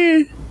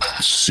again?"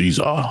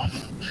 Caesar.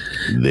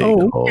 They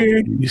call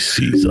me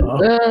Caesar.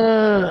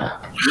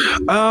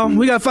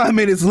 We got 5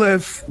 minutes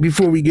left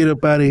before we get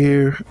up out of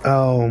here.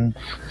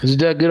 Is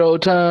that good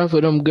old time for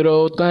them good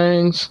old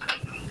things?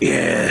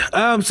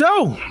 Yeah.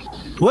 So,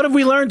 what have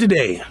we learned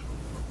today?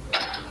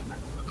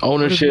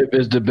 Ownership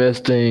is the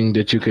best thing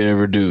that you can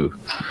ever do.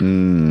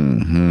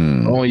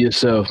 Mm-hmm. Own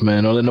yourself,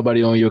 man. Don't let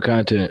nobody own your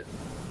content.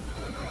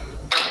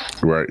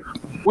 Right.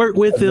 Work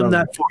with them,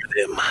 not for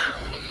them.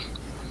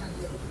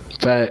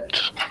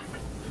 Fact.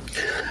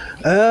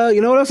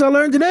 You know what else I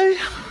learned today?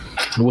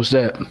 What's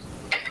that?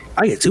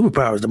 I get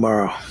superpowers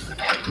tomorrow.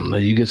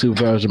 You get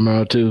superpowers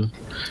tomorrow too.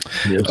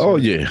 Yes. Oh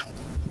yeah.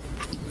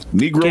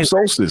 Negro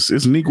solstice.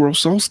 It's Negro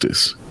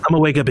solstice. I'm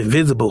gonna wake up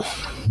invisible.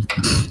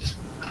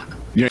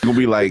 You ain't gonna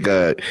be like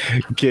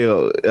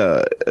Kel.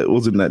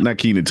 Was it not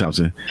Kenan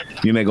Thompson?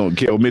 You're not gonna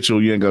Kel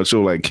Mitchell. You ain't gonna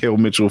show like Kel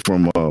Mitchell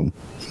from.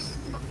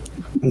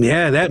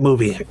 Yeah, that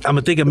movie. I'm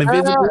gonna think I'm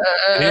invisible,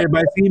 and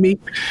everybody see me.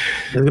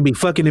 It's gonna be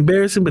fucking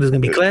embarrassing, but it's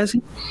gonna be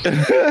classy.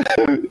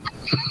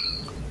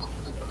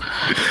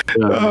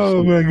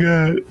 Oh my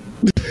God!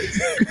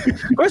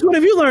 Chris, what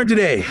have you learned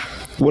today?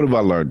 What have I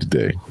learned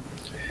today?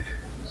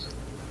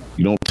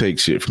 You don't take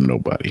shit from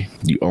nobody.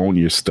 You own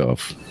your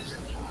stuff.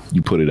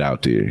 You put it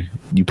out there.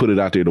 You put it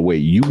out there the way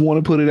you want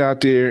to put it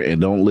out there,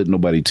 and don't let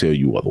nobody tell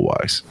you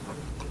otherwise.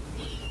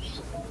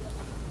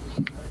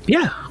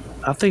 Yeah,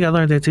 I think I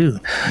learned that too.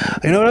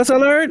 You know what else I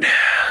learned?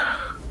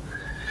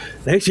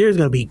 Next year is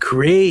gonna be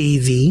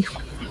crazy,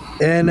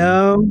 and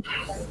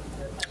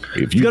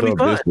if you thought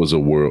this was a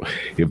world,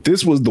 if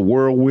this was the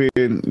whirlwind,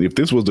 if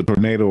this was the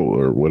tornado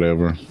or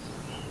whatever,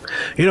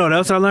 you know what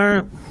else I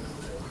learned?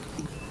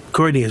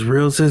 Courtney is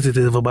real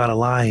sensitive about a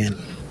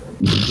lion.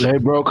 Hey,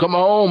 bro, come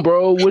on,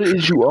 bro. What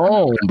is you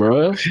on,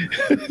 bro?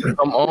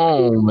 Come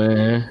on,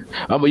 man.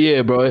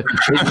 Yeah, bro.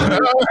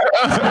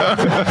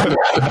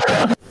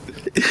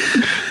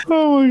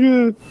 oh my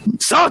God,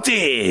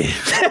 salty.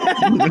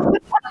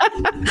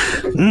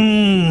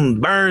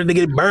 Burns,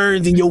 nigga,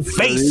 burns in your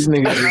face. These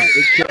niggas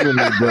is killing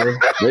me, bro.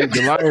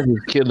 The lions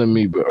is killing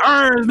me, bro.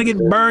 Burns,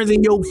 nigga, burns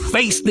in your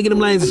face. Nigga, them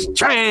lions is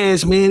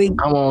trash, man.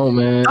 Come on,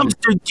 man.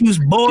 Dumpster juice,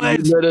 boys.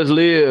 Can you let us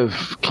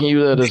live? Can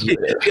you let us live?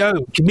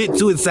 Yo, commit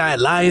suicide,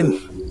 lion.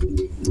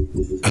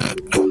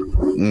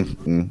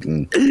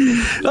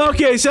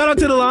 Okay, shout out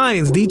to the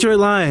Lions, Detroit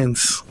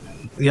Lions.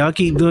 Y'all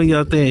keep doing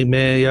your thing,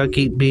 man. Y'all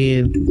keep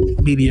being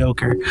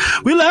mediocre.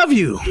 We love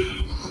you.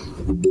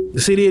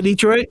 The city of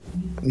Detroit,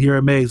 you're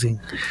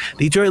amazing.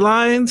 Detroit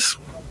Lions,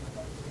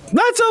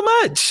 not so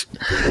much.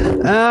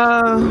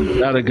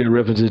 Not a good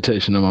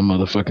representation of my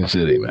motherfucking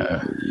city,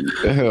 man.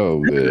 hell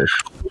man.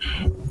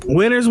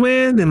 Winners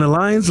win and the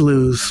Lions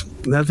lose.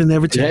 Nothing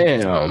ever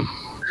changes. Damn.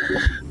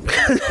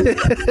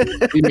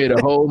 He made a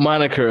whole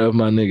moniker of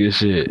my nigga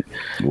shit.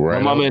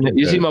 Right.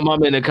 You see my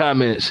mama in the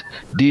comments,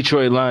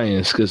 Detroit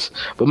Lions,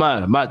 but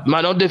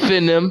my don't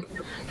defend them.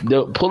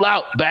 They'll pull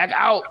out, back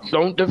out.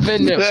 Don't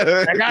defend them.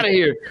 Back out of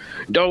here.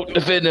 Don't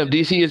defend them.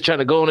 DC is trying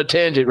to go on a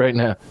tangent right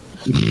now.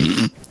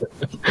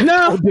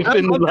 No,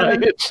 defend the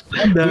Lions.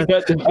 I'm done.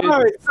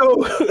 All right,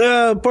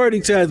 so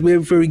party shots, man.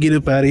 Before we get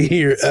up out of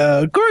here,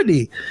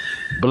 Courtney.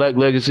 Black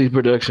Legacy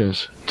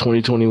Productions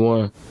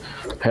 2021.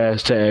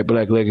 Hashtag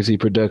Black Legacy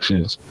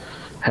Productions.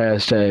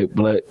 Hashtag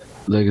Black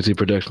Legacy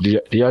Productions.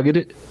 Do y'all get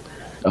it?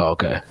 Oh,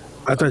 okay.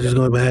 I thought you was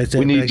going by hashtag.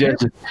 We need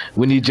justice.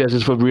 We need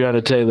justice for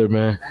Breonna Taylor,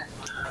 man.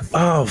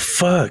 Oh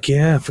fuck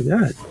yeah, I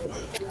forgot.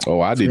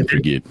 Oh, I didn't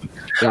forget.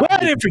 Well, I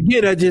didn't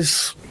forget.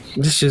 There's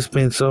just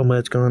been so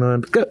much going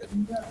on. Good.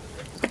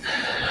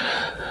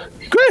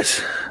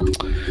 Chris.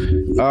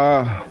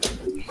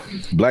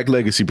 Black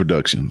Legacy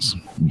Productions.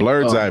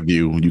 Blurred's Eye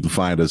View. You can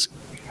find us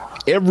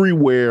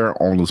everywhere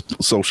on the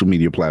social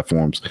media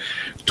platforms: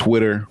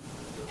 Twitter,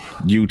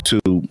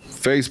 YouTube,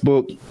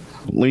 Facebook,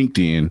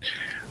 LinkedIn.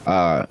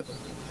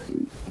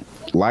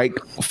 Like,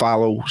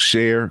 follow,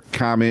 share,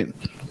 comment.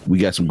 We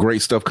got some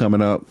great stuff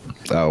coming up.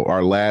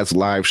 Our last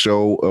live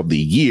show of the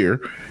year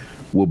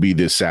will be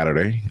this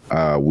Saturday.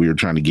 We're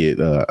trying to get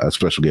a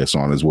special guest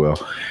on as well.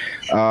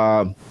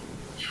 Follow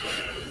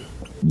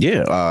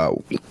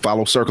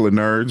Circle of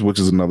Nerds, which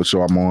is another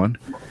show I'm on.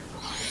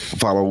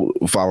 Follow,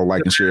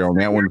 like, and share on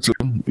that one too.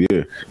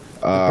 Yeah.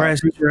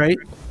 Price is right.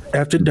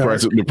 After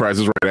dark. The price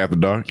is right after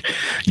dark.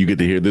 You get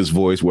to hear this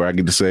voice where I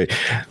get to say,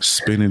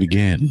 "Spin it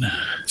again."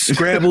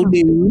 Scrabble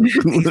dude.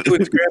 He's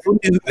doing Scrabble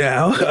dude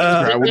now.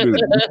 Scrabble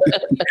dude.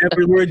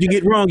 Every word you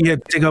get wrong, you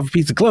have to take off a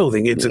piece of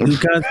clothing. It's a new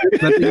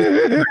concept.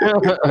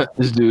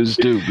 This dude's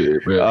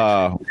stupid,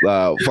 bro.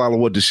 Follow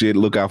What the Shit.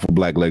 Look out for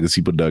Black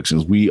Legacy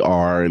Productions. We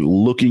are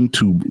going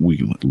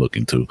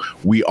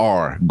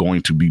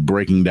to be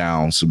breaking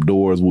down some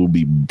doors. We'll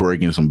be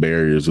breaking some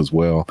barriers as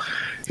well.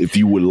 If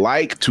you would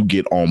like to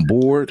get on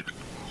board,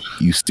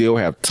 you still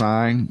have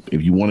time.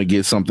 If you want to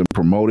get something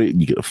promoted,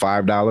 you get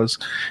 $5.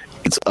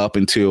 It's up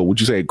until, would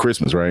you say,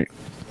 Christmas, right?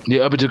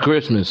 Yeah, up until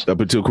Christmas.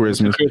 Up until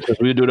Christmas.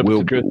 We'll do it up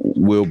until Christmas.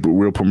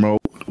 We'll promote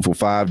for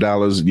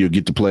 $5. You'll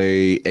get to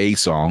play a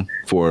song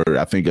for,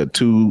 I think,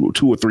 2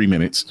 or 3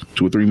 minutes.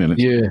 2 or 3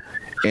 minutes. Yeah.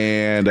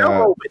 And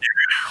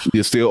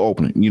you're still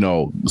opening,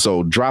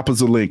 so drop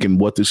us a link in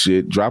What the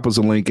Shit. Drop us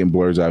a link in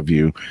Blur's Eye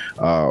View.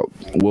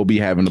 We'll be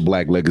having the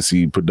Black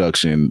Legacy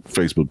Production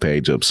Facebook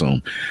page up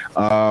soon.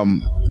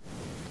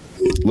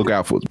 Look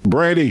out for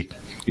Brandy.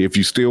 If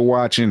you're still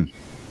watching,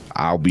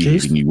 I'll be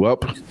hitting you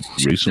up.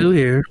 Still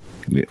here.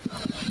 Yeah.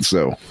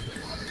 So,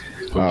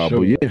 Sure.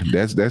 but yeah,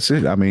 that's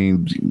it. I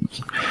mean,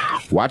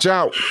 watch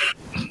out.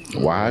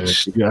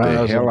 Watch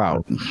the hell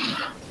out.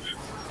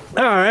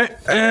 All right,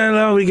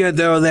 and we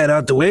got all that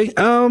out the way.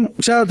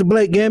 Shout out to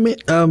Blake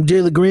Gammett,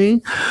 Jayla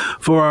Green,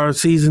 for our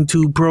season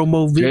 2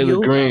 promo video.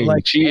 Jayla Green,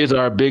 she is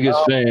our biggest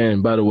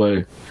fan, by the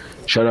way.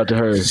 Shout out to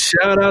her.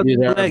 Shout out to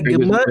Black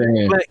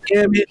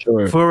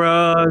Gammett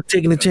for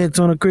taking a chance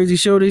on a crazy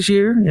show this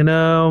year,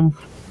 and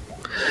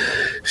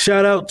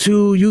shout out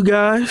to you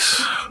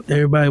guys,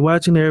 everybody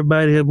watching,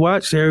 everybody that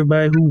watched,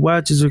 everybody who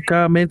watches or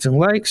comments and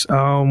likes.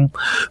 I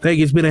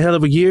think it's been a hell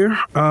of a year.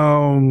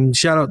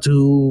 Shout out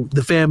to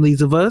the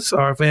families of us,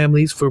 our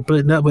families, for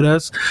putting up with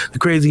us, the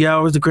crazy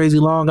hours, the crazy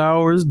long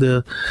hours,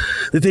 the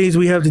things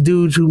we have to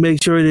do to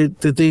make sure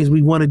that the things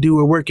we want to do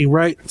are working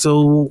right.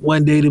 So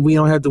one day that we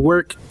don't have to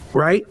work,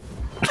 right?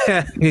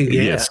 Yeah.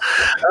 Yes.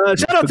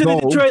 Shout out to the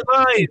Detroit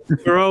Lions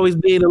for always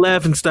being the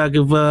laughingstock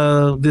of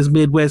this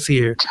Midwest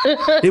here.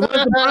 It wasn't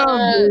the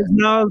Browns,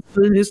 no,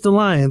 it's the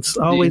Lions,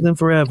 always and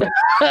forever.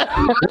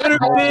 Winner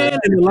win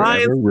and the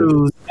Lions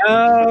lose.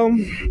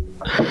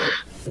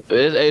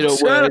 It's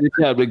 8:01. It's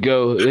time to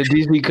go.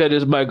 DC cut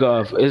his mic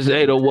off. It's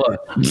 8:01.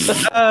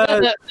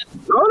 Hold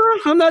on,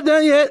 I'm not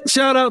done yet.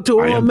 Shout out to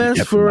All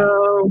Mess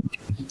for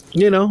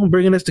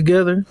bringing us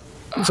together.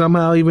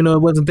 Somehow, even though it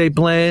wasn't their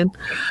plan,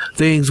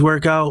 things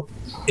work out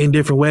in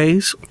different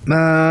ways.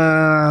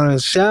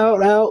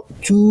 Shout out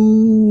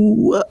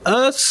to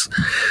us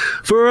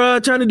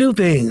for trying to do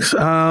things.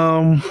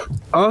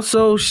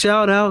 Also,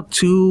 shout out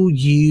to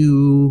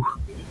you,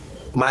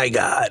 my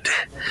God.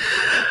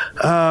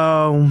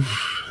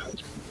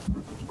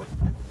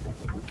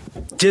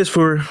 Just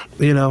for,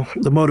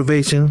 the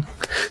motivation.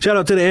 Shout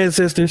out to the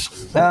ancestors.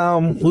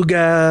 We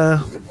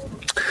got...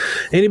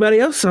 Anybody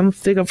else? I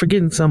think I'm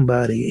forgetting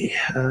somebody.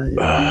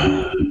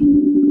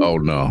 Oh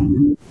no!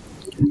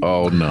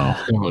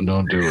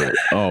 Don't do it.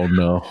 Oh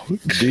no!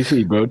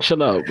 DC, bro,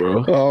 chill out,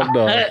 bro. Oh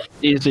no!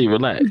 DC,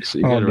 relax.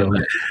 You gotta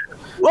relax.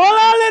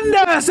 Hola,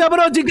 Linda.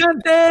 Sábados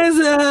gigantes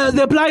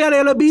de Playa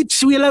de la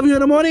Beach. We love you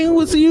in the morning.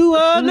 We'll see you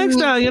next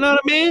time. You know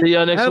what I mean? See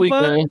y'all next week,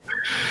 man.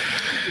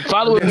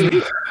 Follow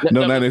me.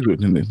 No, not next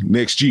week.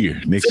 Next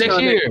year. Next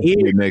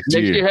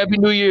year. Happy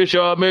New Year,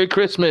 y'all. Merry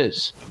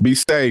Christmas. Be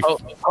safe. Ho,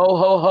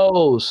 ho,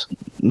 hoes.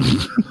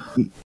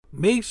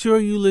 Make sure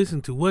you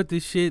listen to What the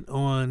Shit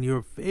on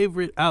your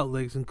favorite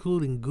outlets,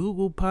 including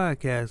Google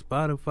Podcasts,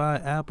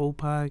 Spotify, Apple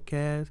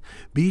Podcasts.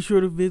 Be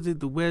sure to visit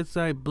the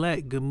website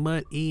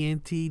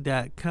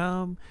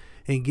blackgamut.ent.com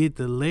and get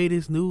the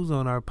latest news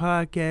on our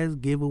podcast,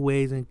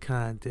 giveaways, and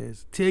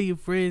contests. Tell your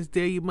friends,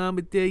 tell your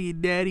mama, tell your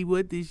daddy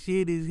What the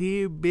Shit is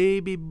here,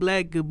 baby.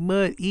 Black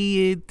Gamut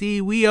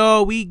ENT. We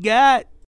all we got.